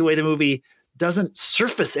interesting the way the movie doesn't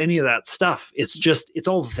surface any of that stuff. It's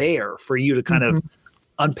all there for you to kind of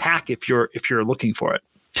unpack if you're looking for it.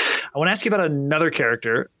 I want to ask you about another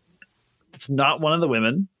character. It's not one of the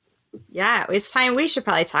women. Yeah, it's time we should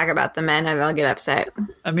probably talk about the men, and they'll get upset.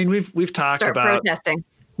 I mean, we've talked about protesting.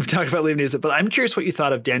 We've talked about Liam Neeson, but I'm curious what you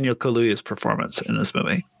thought of Daniel Kaluuya's performance in this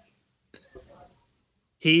movie.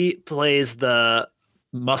 He plays the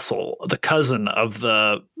muscle, the cousin of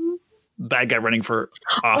the bad guy running for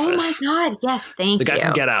office. Oh my God! Yes, thank you. The guy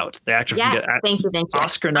from Get Out, the actor from Get Out. Thank you.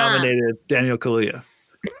 Oscar-nominated Daniel Kaluuya.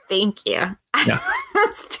 Thank you. Yeah.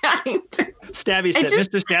 Stabby Stab,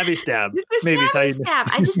 Mr. Stabby Stab. Mr. Stabby Stab.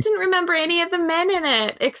 I just didn't remember any of the men in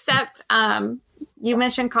it except you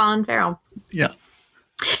mentioned Colin Farrell. Yeah.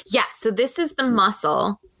 Yeah. So this is the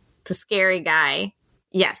muscle, the scary guy.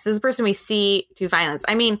 Yes, this is the person we see do violence.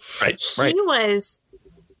 I mean, he was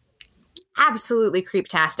absolutely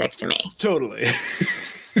creeptastic to me. Totally.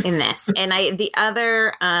 In this. And the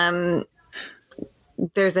other,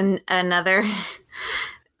 there's another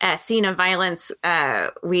scene of violence.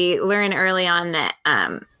 We learn early on that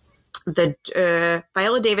the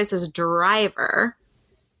Viola Davis's driver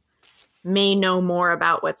may know more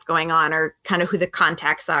about what's going on, or kind of who the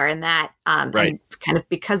contacts are in that. And kind of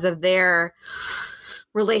because of their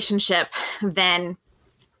relationship, then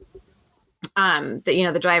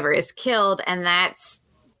the driver is killed. And that's,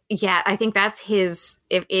 I think that's his,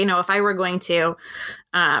 if I were going to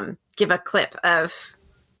give a clip of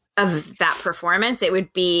that performance, it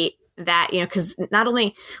would be that, because not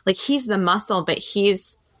only he's the muscle, but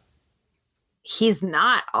he's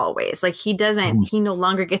not always he doesn't, he no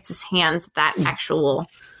longer gets his hands that actual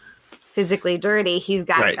physically dirty. He's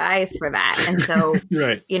got guys for that. And so,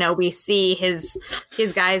 we see his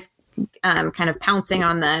guys kind of pouncing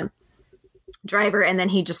on the driver, and then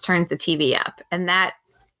he just turns the TV up, and that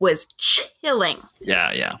was chilling.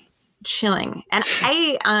 Yeah. Chilling. And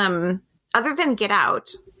I other than Get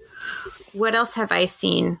Out, what else have I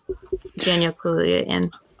seen Daniel Kaluuya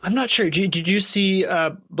in? I'm not sure. Did you see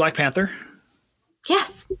Black Panther?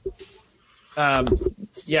 Yes.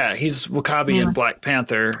 Yeah, he's W'Kabi in Black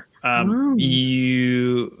Panther.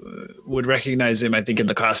 You would recognize him, I think, in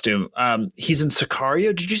the costume. He's in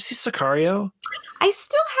Sicario. Did you see Sicario? I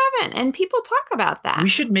still haven't, and people talk about that. We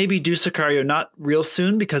should maybe do Sicario, not real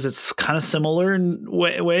soon because it's kind of similar in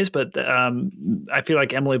ways, but I feel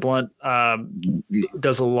like Emily Blunt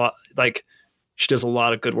does a lot. Like, she does a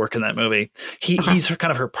lot of good work in that movie. He's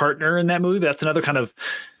kind of her partner in that movie. But that's another kind of.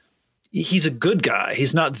 He's a good guy.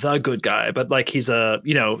 He's not the good guy, but like he's a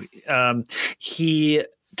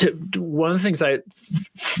one of the things and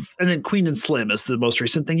then Queen and Slim is the most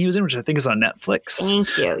recent thing he was in, which I think is on Netflix.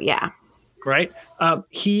 Thank you. Yeah. Right.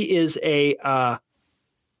 He is a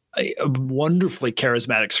wonderfully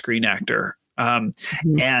charismatic screen actor. And,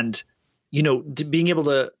 being able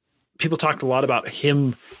to, people talked a lot about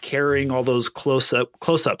him carrying all those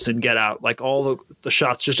close-ups in Get Out, like all the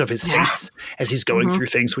shots just of his face as he's going through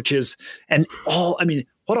things,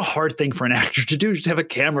 what a hard thing for an actor to do, just have a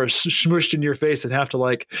camera smushed in your face and have to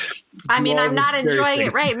I'm not enjoying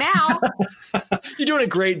it right now. You're doing a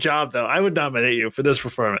great job though. I would nominate you for this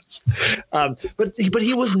performance. But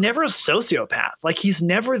he was never a sociopath. Like he's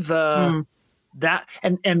never that.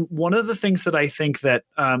 And one of the things that I think that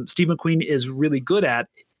Steve McQueen is really good at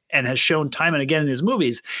and has shown time and again in his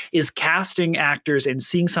movies is casting actors and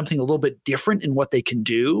seeing something a little bit different in what they can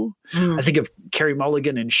do. I think of Carey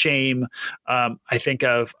Mulligan in Shame. I think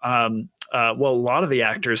of, a lot of the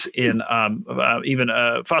actors in even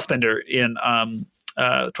Fassbender in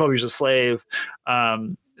 12 Years a Slave,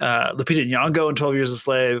 Lupita Nyong'o in 12 Years a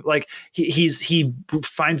Slave. Like he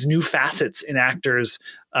finds new facets in actors.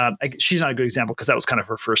 She's not a good example because that was kind of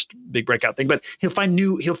her first big breakout thing, but he'll find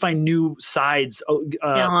new sides to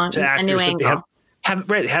actors that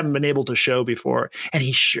they haven't been able to show before. And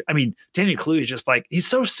Daniel Kaluuya is just he's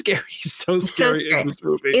so scary. He's so scary in this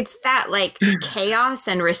movie. It's that chaos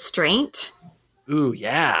and restraint. Ooh,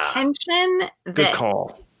 yeah. Tension. Good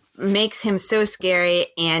call. Makes him so scary.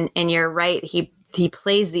 And you're right. He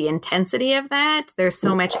plays the intensity of that. There's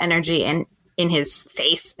so much energy in his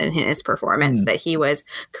face and in his performance that he was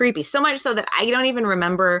creepy. So much so that I don't even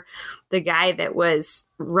remember the guy that was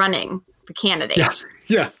running, the candidate.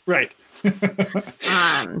 Yeah, right.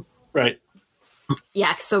 Right.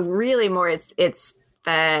 Yeah, so really more it's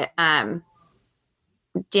the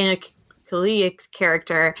Daniel Kaluuya's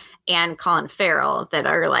character and Colin Farrell that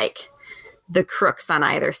are the crooks on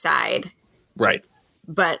either side. Right.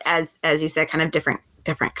 But as you said, kind of different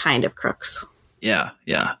kind of crooks. Yeah.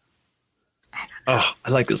 Oh, I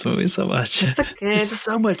like this movie so much. It's a good. There's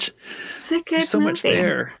so much. It's a good There's so movie. much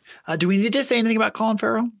there. Do we need to say anything about Colin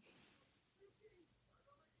Farrell?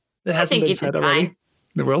 That hasn't been said already in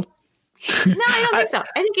the world. No, I don't think so.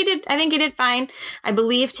 I think he did fine. I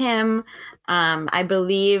believed him. I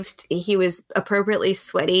believed he was appropriately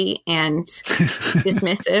sweaty and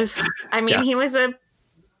dismissive. He was a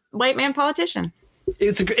white man politician.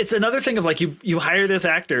 It's another thing of you hire this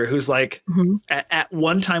actor who's at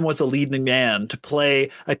one time was a leading man to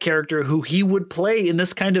play a character who he would play in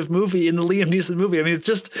this kind of movie, in the Liam Neeson movie. I mean,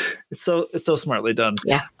 it's so smartly done.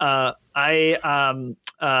 Yeah. And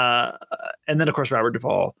then of course Robert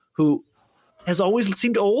Duvall, who has always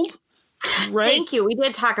seemed old. Right. Thank you. We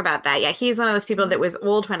did talk about that. Yeah, he's one of those people that was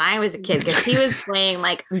old when I was a kid because he was playing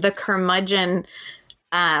the curmudgeon.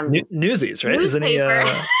 Newsies, right? Isn't he?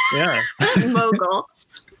 Yeah. Mogul.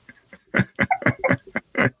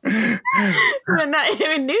 Not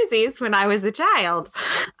even Newsies when I was a child.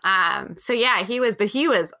 So yeah, he was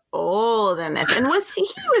old in this, and he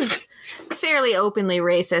was fairly openly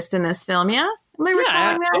racist in this film. Yeah, am I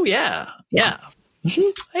recalling that? Oh yeah.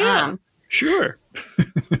 Sure.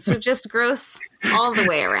 So just growth all the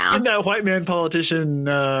way around. And that white man politician,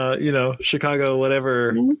 Chicago,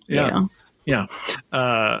 whatever. Yeah. Yeah.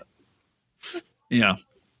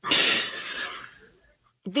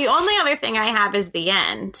 The only other thing I have is the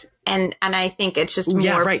end. And I think it's just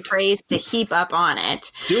more praise to heap up on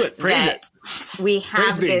it. Do it. Praise it. We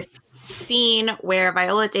have this scene where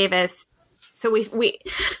Viola Davis. So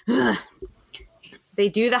they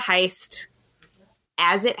do the heist.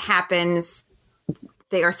 As it happens,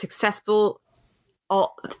 they are successful.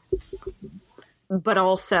 But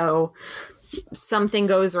also something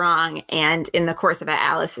goes wrong. And in the course of it,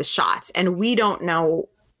 Alice is shot. And we don't know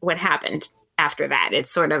what happened after that. It's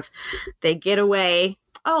sort of, they get away.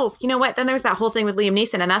 Oh, you know what? Then there's that whole thing with Liam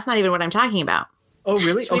Neeson. And that's not even what I'm talking about. Oh,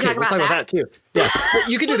 really? Should we Okay, talk we'll talk about that too. Yeah, but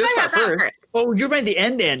you can do We'll this talk part about that first. Oh, you're about the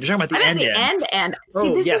end. You're talking about the I'm end. at the end. See,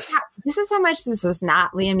 Oh, this yes. this is how much this is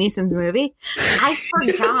not Liam Neeson's movie. I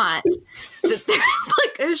forgot that there's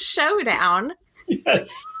like a showdown.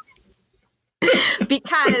 Yes.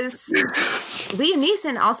 Because Liam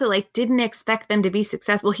Neeson also like didn't expect them to be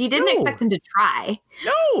successful. He didn't No. expect them to try.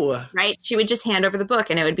 No. Right? She would just hand over the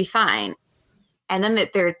book and it would be fine. And then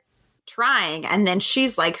that they're trying, and then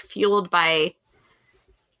she's like fueled by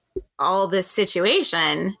all this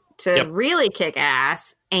situation to really kick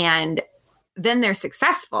ass, and then they're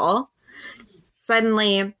successful.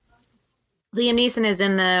 Suddenly Liam Neeson is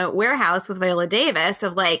in the warehouse with Viola Davis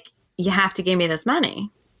of like, you have to give me this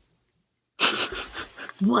money.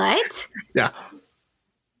 What? Yeah.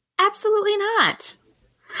 Absolutely not.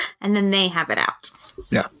 And then they have it out.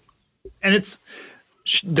 Yeah. And it's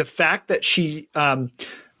the fact that she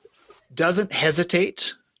doesn't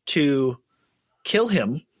hesitate to kill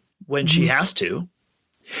him when she has to.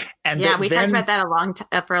 And yeah, we talked about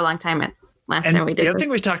that for a long time last time we did the other this.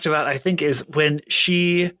 thing we talked about, I think, is when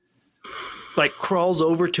she like crawls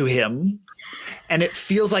over to him and it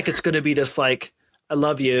feels like it's going to be this like, I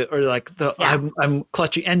love you, or like I'm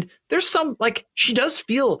clutching. And there's some like, she does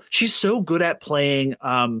feel she's so good at playing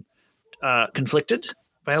conflicted,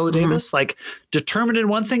 Viola Davis, like determined in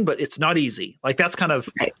one thing, but it's not easy. Like that's kind of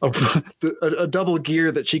a double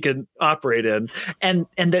gear that she can operate in. And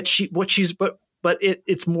that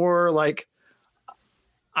it's more like,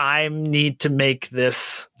 I need to make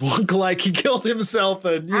this look like he killed himself.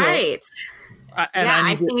 And you know,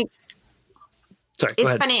 I think sorry,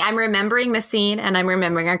 it's funny. I'm remembering the scene and I'm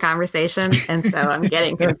remembering our conversation. And so I'm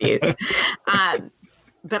getting confused.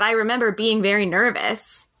 But I remember being very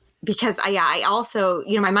nervous because I also,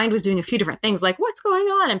 you know, my mind was doing a few different things like what's going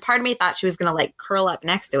on? And part of me thought she was going to like curl up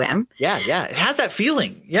next to him. Yeah. It has that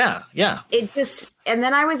feeling. Yeah. And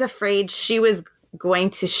then I was afraid she was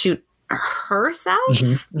going to shoot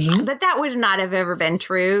herself, but that would not have ever been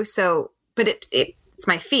true. So, but it's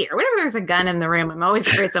my fear. Whenever there's a gun in the room, I'm always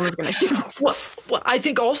afraid someone's going to shoot us. Well, I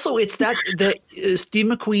think also it's that Steve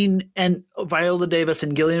McQueen and Viola Davis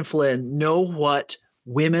and Gillian Flynn know what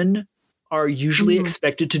women are usually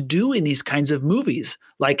expected to do in these kinds of movies.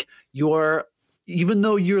 Like even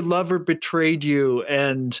though your lover betrayed you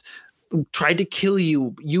and tried to kill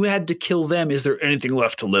you, you had to kill them. Is there anything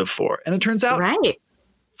left to live for? And it turns out,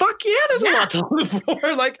 fuck yeah, there's a lot to live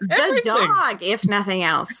for. Like the dog, if nothing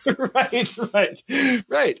else. Right.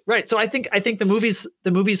 So I think the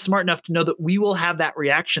movie's smart enough to know that we will have that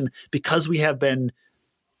reaction because we have been,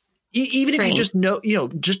 even if you just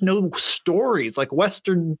know stories like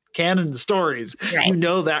Western canon stories, you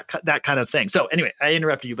know that kind of thing. So anyway, I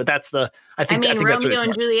interrupted you, but I think Romeo that's really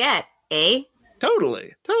and Juliet, eh?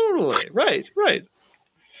 Totally. Right.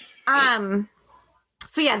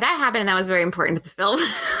 So yeah, that happened and that was very important to the film.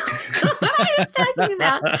 What I was talking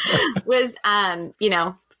about was,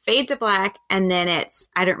 fade to black. And then it's,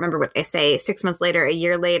 I don't remember what they say, 6 months later, a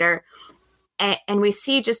year later. And we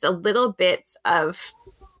see just a little bit of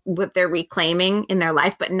what they're reclaiming in their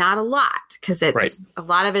life, but not a lot because it's a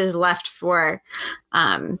lot of it is left for,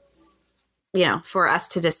 for us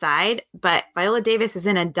to decide. But Viola Davis is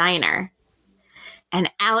in a diner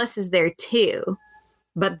and Alice is there too.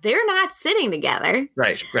 But they're not sitting together.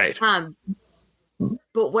 Right.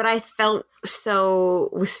 But what I felt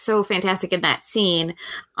was so fantastic in that scene,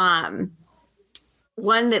 one,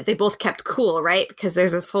 that they both kept cool, right? Because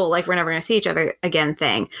there's this whole, like, we're never going to see each other again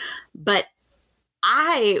thing. But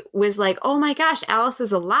I was like, oh my gosh, Alice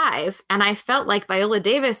is alive. And I felt like Viola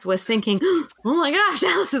Davis was thinking, oh my gosh,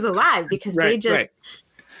 Alice is alive. Because they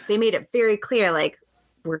made it very clear, like,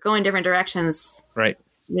 we're going different directions. Right.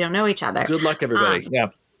 We don't know each other. Good luck, everybody. Yeah.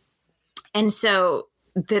 And so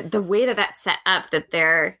the way that's set up,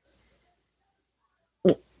 that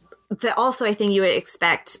also I think you would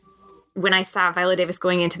expect, when I saw Viola Davis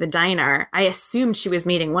going into the diner, I assumed she was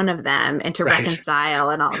meeting one of them and to reconcile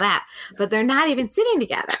and all that. But they're not even sitting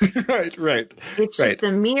together. Right. It's just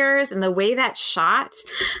the mirrors and the way that's shot.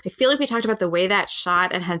 I feel like we talked about the way that's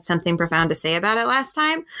shot and had something profound to say about it last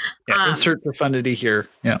time. Yeah, insert profundity here.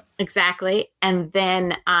 Yeah. Exactly. And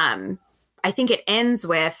then I think it ends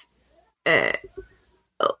with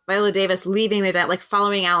Viola Davis leaving the diner, like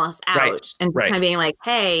following Alice out and kind of being like,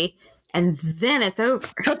 hey, and then it's over.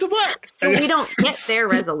 Cut to black. So we don't get their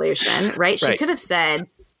resolution, right? She could have said,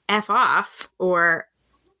 F off, or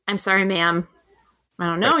I'm sorry, ma'am, I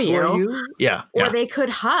don't know you. Yeah. Or they could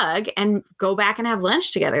hug and go back and have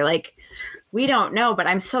lunch together. Like, we don't know, but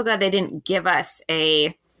I'm so glad they didn't give us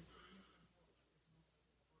okay,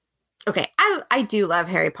 I do love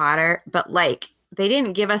Harry Potter, but like, they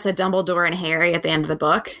didn't give us a Dumbledore and Harry at the end of the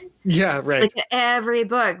book. Yeah, right. Like every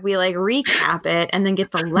book, we like recap it and then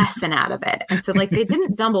get the lesson out of it. And so like they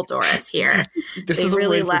didn't Dumbledore us here. This They is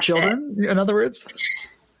really a way for left children, in other words?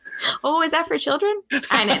 Oh, is that for children?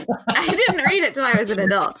 I didn't read it till I was an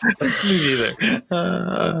adult. Me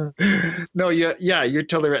neither. No, you're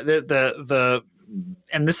totally right. The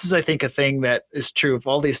and this is, I think, a thing that is true of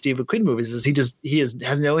all these Steve McQueen movies is he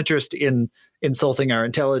has no interest in insulting our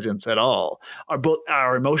intelligence at all,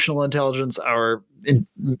 our emotional intelligence, our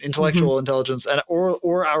intellectual intelligence, and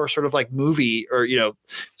or our sort of like movie or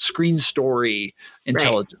screen story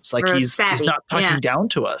intelligence. Right. Like he's not talking down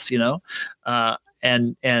to us,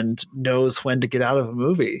 and knows when to get out of a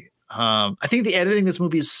movie. I think the editing in this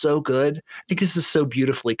movie is so good. I think this is so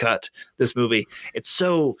beautifully cut. This movie, it's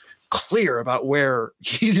so clear about where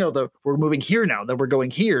we're moving here now, that we're going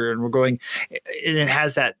here, and we're going, and it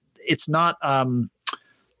has that. It's not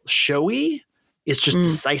showy. It's just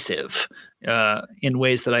decisive in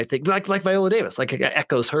ways that I think, like Viola Davis, like it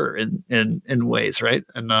echoes her in ways, right?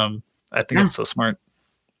 And I think it's so smart.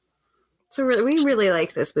 So we really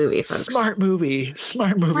liked this movie, folks. Smart movie, folks.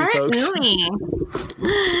 Movie.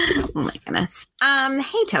 Oh my goodness.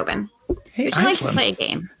 Hey, Tobin. Hey, would you like to play a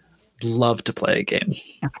game? Love to play a game.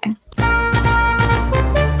 Okay.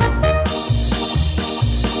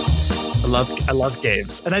 I love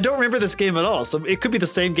games, and I don't remember this game at all. So it could be the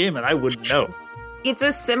same game, and I wouldn't know. It's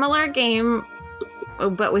a similar game,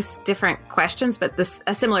 but with different questions, but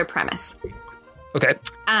a similar premise. Okay.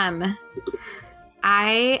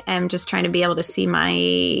 I am just trying to be able to see my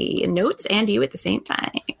notes and you at the same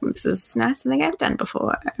time. This is not something I've done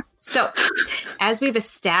before. So, as we've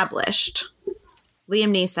established,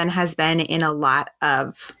 Liam Neeson has been in a lot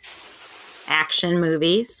of action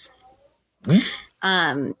movies.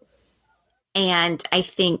 And I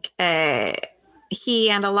think he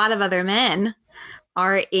and a lot of other men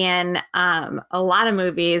are in a lot of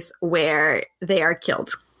movies where they are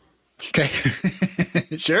killed. Okay.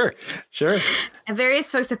 Sure. And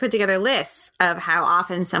various folks have put together lists of how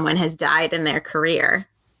often someone has died in their career.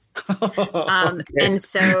 Okay. And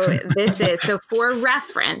so this is, for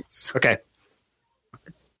reference. Okay.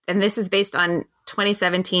 And this is based on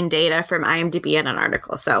 2017 data from IMDb and an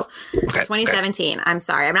article. So 2017, okay. I'm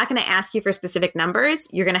sorry. I'm not going to ask you for specific numbers.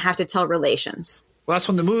 You're going to have to tell relations. Well, that's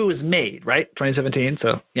when the movie was made, right? 2017.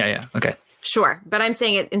 So yeah. Okay. Sure. But I'm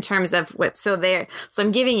saying it in terms of what, so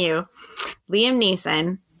I'm giving you Liam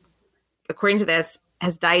Neeson, according to this,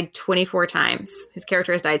 has died 24 times. His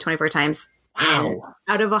character has died 24 times. Wow.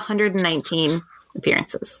 Out of 119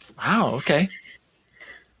 appearances. Wow. Okay.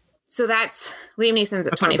 So that's Liam Neeson's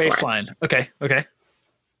at 24. That's our baseline. Okay.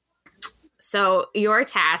 So your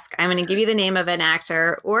task, I'm going to give you the name of an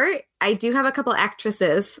actor, or I do have a couple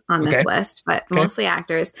actresses on this list, but mostly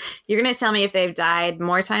actors. You're going to tell me if they've died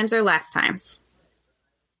more times or less times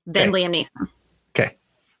than Liam Neeson.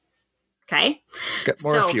 Okay.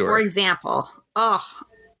 More or fewer. For example,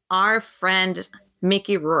 our friend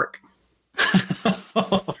Mickey Rourke.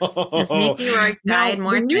 Has Mickey Rourke died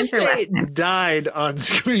more times or less times? Died on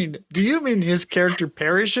screen. Do you mean his character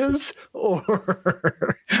perishes, or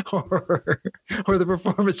the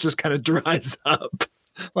performance just kind of dries up,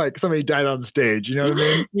 like somebody died on stage? You know what I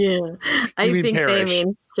mean? Yeah, I think they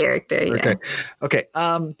mean character. Yeah. Okay.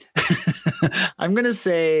 I'm going to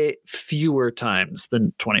say fewer times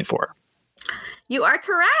than 24. You are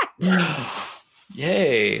correct.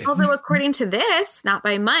 Yay. Although according to this, not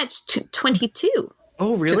by much, 22.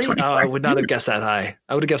 Oh, really? Oh, I would not have guessed that high.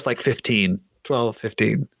 I would have guessed like 15, 12,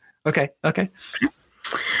 15. Okay.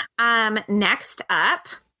 Next up.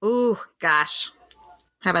 Ooh, gosh.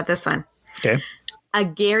 How about this one? Okay. A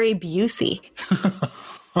Gary Busey.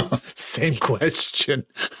 Same question.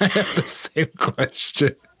 I have the same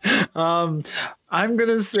question. I'm going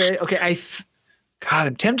to say, okay,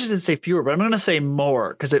 I'm tempted to say fewer, but I'm going to say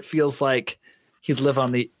more because it feels like his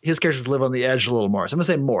characters live on the edge a little more. So I'm going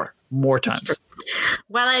to say more times.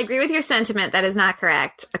 Well, I agree with your sentiment. That is not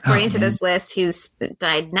correct. According to this list, he's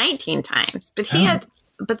died 19 times, but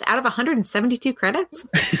but out of 172 credits.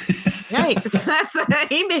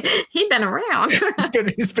 Yikes. He'd been around.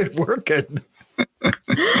 He's been working. All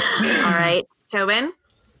right. Tobin.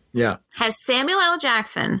 Yeah. Has Samuel L.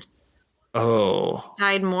 Jackson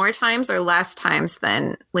died more times or less times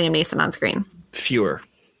than Liam Neeson on screen? Fewer.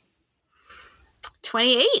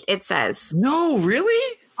 28, it says. No,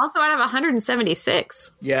 really? Also out of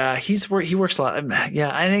 176. Yeah, he works a lot. Yeah,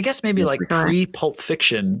 and I guess maybe like pre-Pulp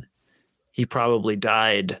Fiction, he probably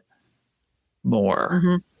died more.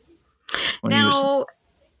 Mm-hmm. Now,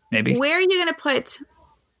 maybe. Where are you going to put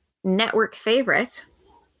network favorite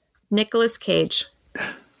Nicolas Cage?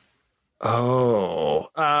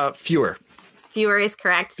 Fewer. Fewer is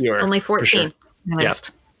correct. Fewer, Only for 14. sure. on the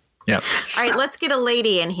list. Yeah. All right, let's get a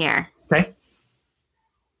lady in here. Okay.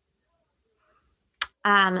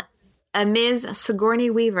 A Ms. Sigourney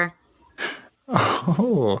Weaver.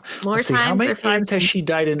 Oh, More let's see. How times many or fewer times has times? she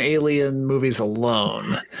died in Alien movies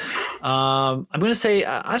alone? I'm going to say,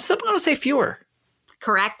 I'm still going to say fewer.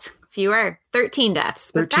 Correct. Fewer. 13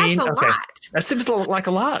 deaths. But 13? that's a Okay. lot. That seems like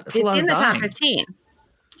a lot. That's a It's lot in of the top dying. 15.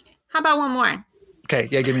 How about one more? Okay,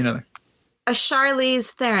 yeah, give me another. A Charlize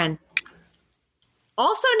Theron.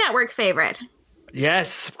 Also network favorite.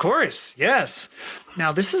 Yes, of course. Yes.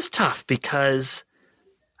 Now, this is tough because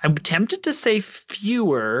I'm tempted to say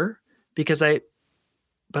fewer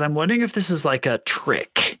but I'm wondering if this is like a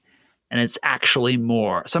trick and it's actually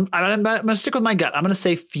more. So I'm going to stick with my gut. I'm going to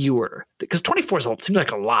say fewer because 24 seems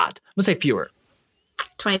like a lot. I'm going to say fewer.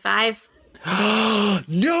 25. No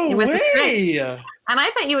It was a way. And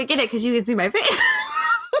I thought you would get it because you could see my face.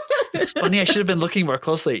 It's funny. I should have been looking more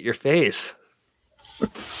closely at your face.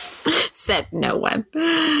 Said no one. So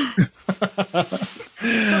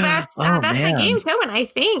that's Oh, the man. game, Tobin. I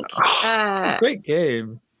think Great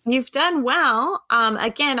game. you've done well.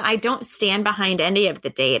 Again, I don't stand behind any of the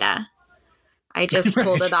data. I just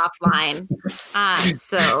pulled it offline.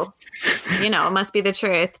 So, it must be the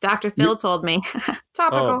truth. Dr. Phil told me.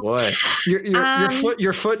 Topical. Oh boy,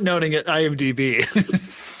 you're footnoting at IMDb.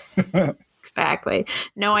 Exactly.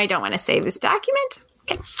 No, I don't want to save this document.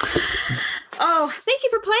 Okay. Oh, thank you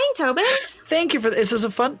for playing, Tobin. Thank you for this. Is a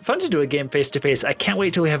fun to do a game face to face. I can't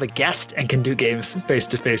wait till we have a guest and can do games face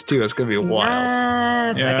to face too. It's gonna be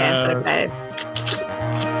wild. Yes. Yeah. Okay, I'm so excited.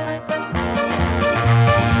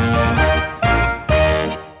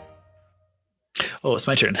 Oh, it's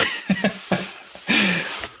my turn.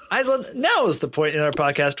 Aislinn, now is the point in our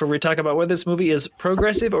podcast where we talk about whether this movie is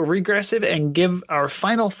progressive or regressive and give our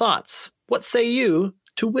final thoughts. What say you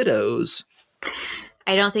to Widows?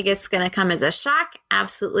 I don't think it's going to come as a shock.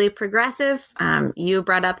 Absolutely progressive. You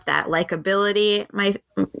brought up that likability,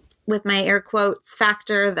 with my air quotes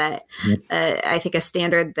factor, that I think a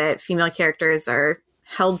standard that female characters are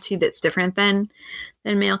held to that's different than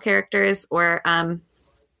male characters or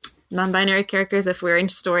non-binary characters if we're in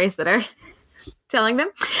stories that are telling them.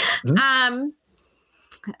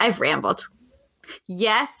 I've rambled.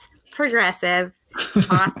 Yes, progressive.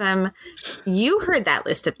 Awesome. You heard that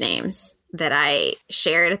list of names that I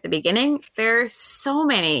shared at the beginning. There are so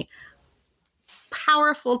many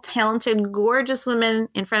powerful, talented, gorgeous women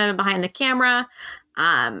in front of and behind the camera.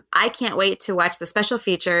 I can't wait to watch the special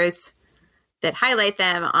features that highlight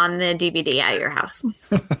them on the DVD at your house.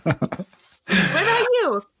 What about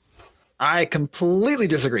you? I completely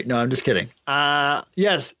disagree. No, I'm just kidding.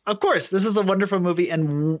 Yes, of course. This is a wonderful movie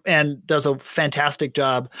and does a fantastic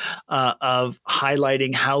job of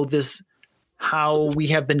highlighting how we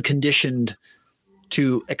have been conditioned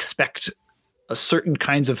to expect certain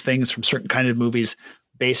kinds of things from certain kind of movies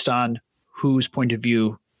based on whose point of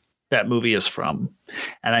view that movie is from.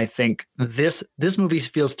 And I think this movie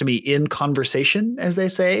feels to me in conversation, as they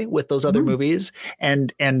say, with those other movies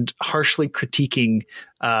and harshly critiquing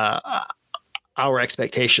our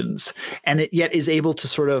expectations. And it yet is able to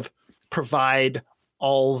sort of provide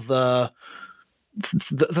all the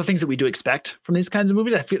things that we do expect from these kinds of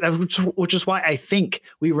movies. I feel which is why I think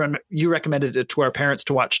you recommended it to our parents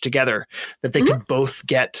to watch together, that they could both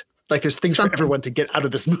get, like, there's things for everyone to get out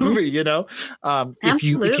of this movie, if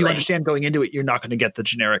you understand going into it, you're not going to get the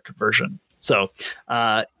generic version. So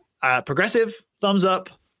progressive, thumbs up,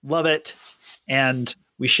 love it. And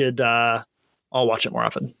we should all watch it more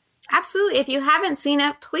often. Absolutely. If you haven't seen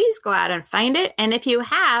it, please go out and find it. And if you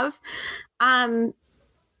have,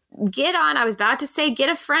 get on. I was about to say, get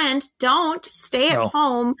a friend. Don't stay at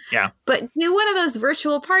home. Yeah. But do one of those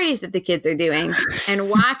virtual parties that the kids are doing and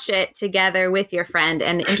watch it together with your friend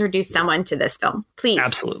and introduce someone to this film. Please.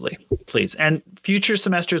 Absolutely. Please. And future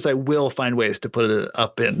semesters, I will find ways to put it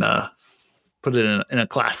up in a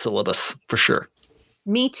class syllabus for sure.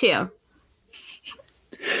 Me too.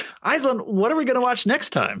 Aislinn, what are we going to watch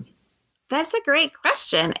next time? That's a great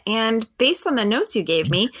question. And based on the notes you gave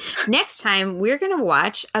me, next time we're going to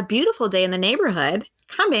watch A Beautiful Day in the Neighborhood,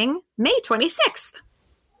 coming May 26th.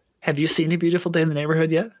 Have you seen A Beautiful Day in the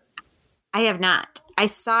Neighborhood yet? I have not. I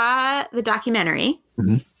saw the documentary.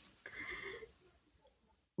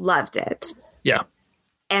 Loved it. Yeah.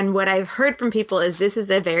 And what I've heard from people is this is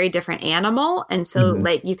a very different animal. And so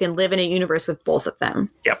like you can live in a universe with both of them.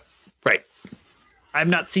 Yep. Right. I've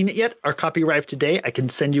not seen it yet. Our copy arrived today. I can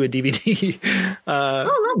send you a DVD.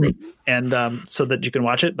 Oh, lovely. And so that you can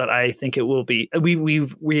watch it. But I think it will be,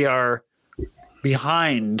 we are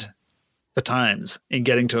behind the times in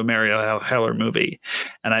getting to a Marielle Heller movie.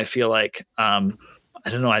 And I feel like, I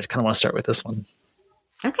don't know, I kind of want to start with this one.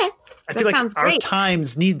 Okay. I feel like our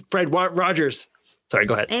times need Fred Rogers. Sorry,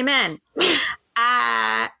 go ahead. Amen.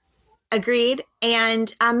 Agreed.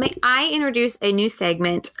 And may I introduce a new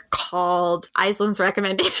segment called Aislin's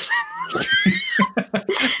Recommendations?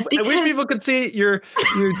 I wish people could see your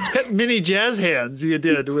mini jazz hands you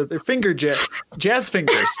did with their jazz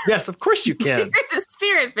fingers. Yes, of course you can.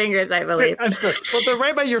 Spirit fingers, I believe. Well, they're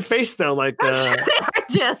right by your face, though. Like they are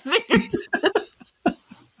jazz fingers.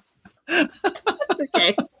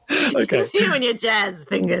 Okay. You see when you jazz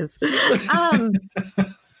fingers.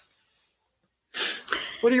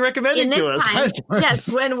 What are you recommending to us? Yes,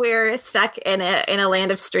 when we're stuck in a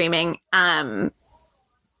land of streaming,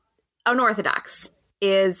 Unorthodox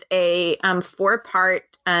is a 4-part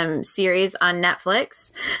series on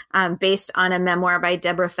Netflix based on a memoir by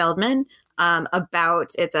Deborah Feldman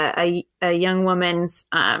about it's a young woman's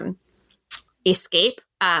escape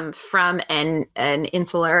from an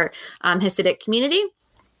insular Hasidic community.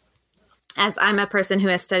 As I'm a person who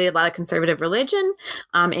has studied a lot of conservative religion,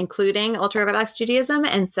 including ultra-Orthodox Judaism.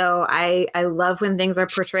 And so I love when things are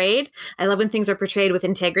portrayed. I love when things are portrayed with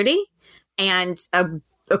integrity. And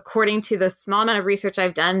according to the small amount of research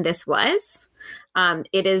I've done, this was.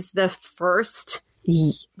 It is the first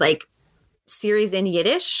series in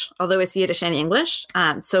Yiddish, although it's Yiddish and English.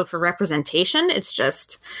 So for representation, it's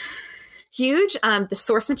just huge. The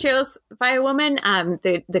source materials by a woman.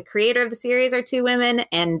 The creator of the series are 2 women,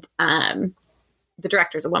 and the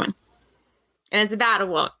director is a woman. And it's about a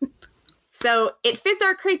woman. So it fits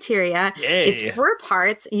our criteria. Yay. It's 4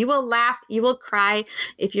 parts. You will laugh. You will cry.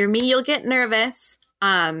 If you're me, you'll get nervous.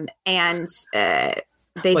 Like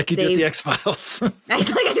you do with the X-Files. Like I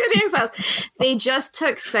do with the X-Files. They just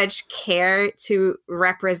took such care to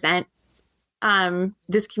represent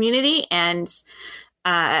this community, and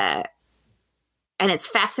it's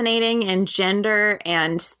fascinating, and gender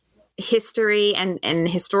and history and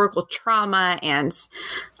historical trauma. And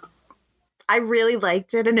I really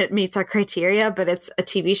liked it, and it meets our criteria, but it's a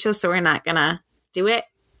TV show, so we're not going to do it.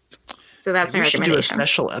 So that's my recommendation. We should do a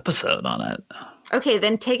special episode on it. Okay,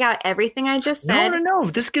 then take out everything I just said. No.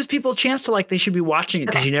 This gives people a chance to they should be watching it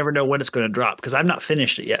because you never know when it's going to drop, because I've not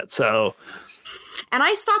finished it yet. So. And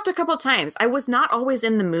I stopped a couple times. I was not always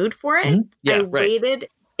in the mood for it. Mm-hmm. Yeah, I waited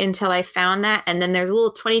until I found that. And then there's a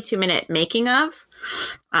little 22-minute making of.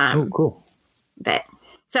 Oh, cool.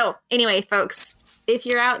 So anyway, folks, if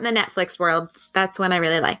you're out in the Netflix world, that's one I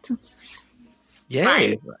really liked.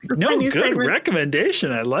 Yay. No, good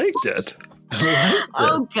recommendation. I liked it.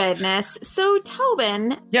 Oh, goodness. So,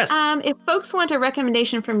 Tobin, yes. If folks want a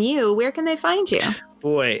recommendation from you, where can they find you?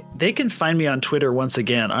 Boy, they can find me on Twitter once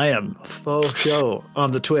again. I am faux show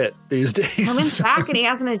on the twit these days. Tobin's back and he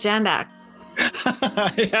has an agenda.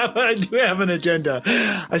 I do have an agenda.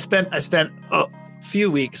 I spent a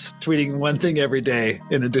few weeks tweeting one thing every day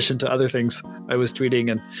in addition to other things I was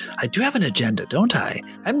tweeting, and I do have an agenda, don't I?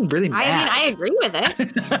 I'm really mad. I mean, I agree with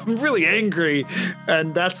it. I'm really angry,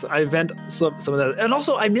 and I vent some of that. And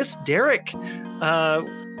also, I miss Derek.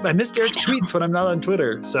 I miss Derek's tweets when I'm not on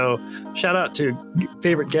Twitter. So shout out to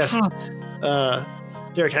favorite guest,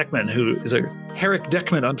 Derek Heckman, who is a Herrick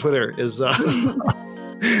Deckman on Twitter, is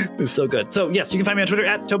so good. So yes, you can find me on Twitter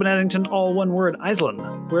at Tobin Addington, all one word.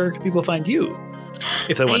 Aislinn, where can people find you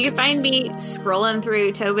if they want to? You can find me scrolling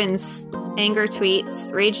through Tobin's anger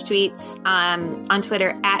tweets, rage tweets on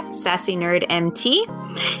Twitter at SassyNerdMT.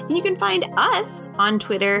 And you can find us on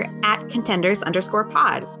Twitter at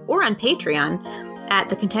contenders_pod or on Patreon at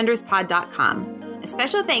thecontenderspod.com. A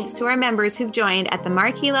special thanks to our members who've joined at the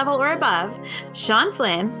marquee level or above, Sean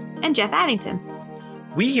Flynn and Jeff Addington.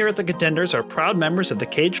 We here at The Contenders are proud members of the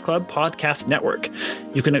Cage Club Podcast Network.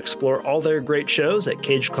 You can explore all their great shows at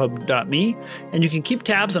cageclub.me, and you can keep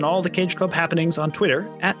tabs on all the Cage Club happenings on Twitter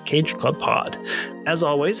at CageClubPod. As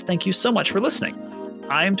always, thank you so much for listening.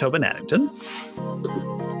 I'm Tobin Addington.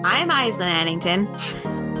 I'm Aislinn Addington.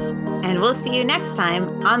 And we'll see you next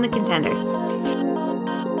time on The Contenders.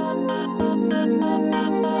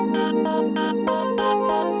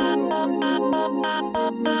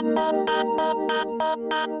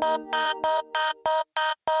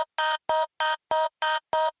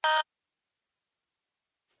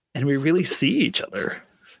 And we really see each other.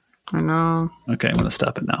 I know. Okay, I'm going to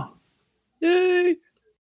stop it now. Yay!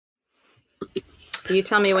 You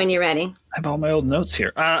tell me when you're ready. I have all my old notes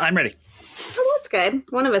here. I'm ready. Oh, that's good.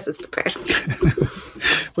 One of us is prepared.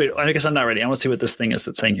 Wait, I guess I'm not ready. I want to see what this thing is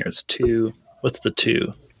that's saying here. It's 2. What's the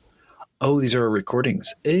 2? Oh, these are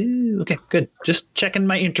recordings. Oh, okay, good. Just checking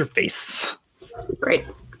my interface. Great.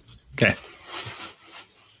 Okay.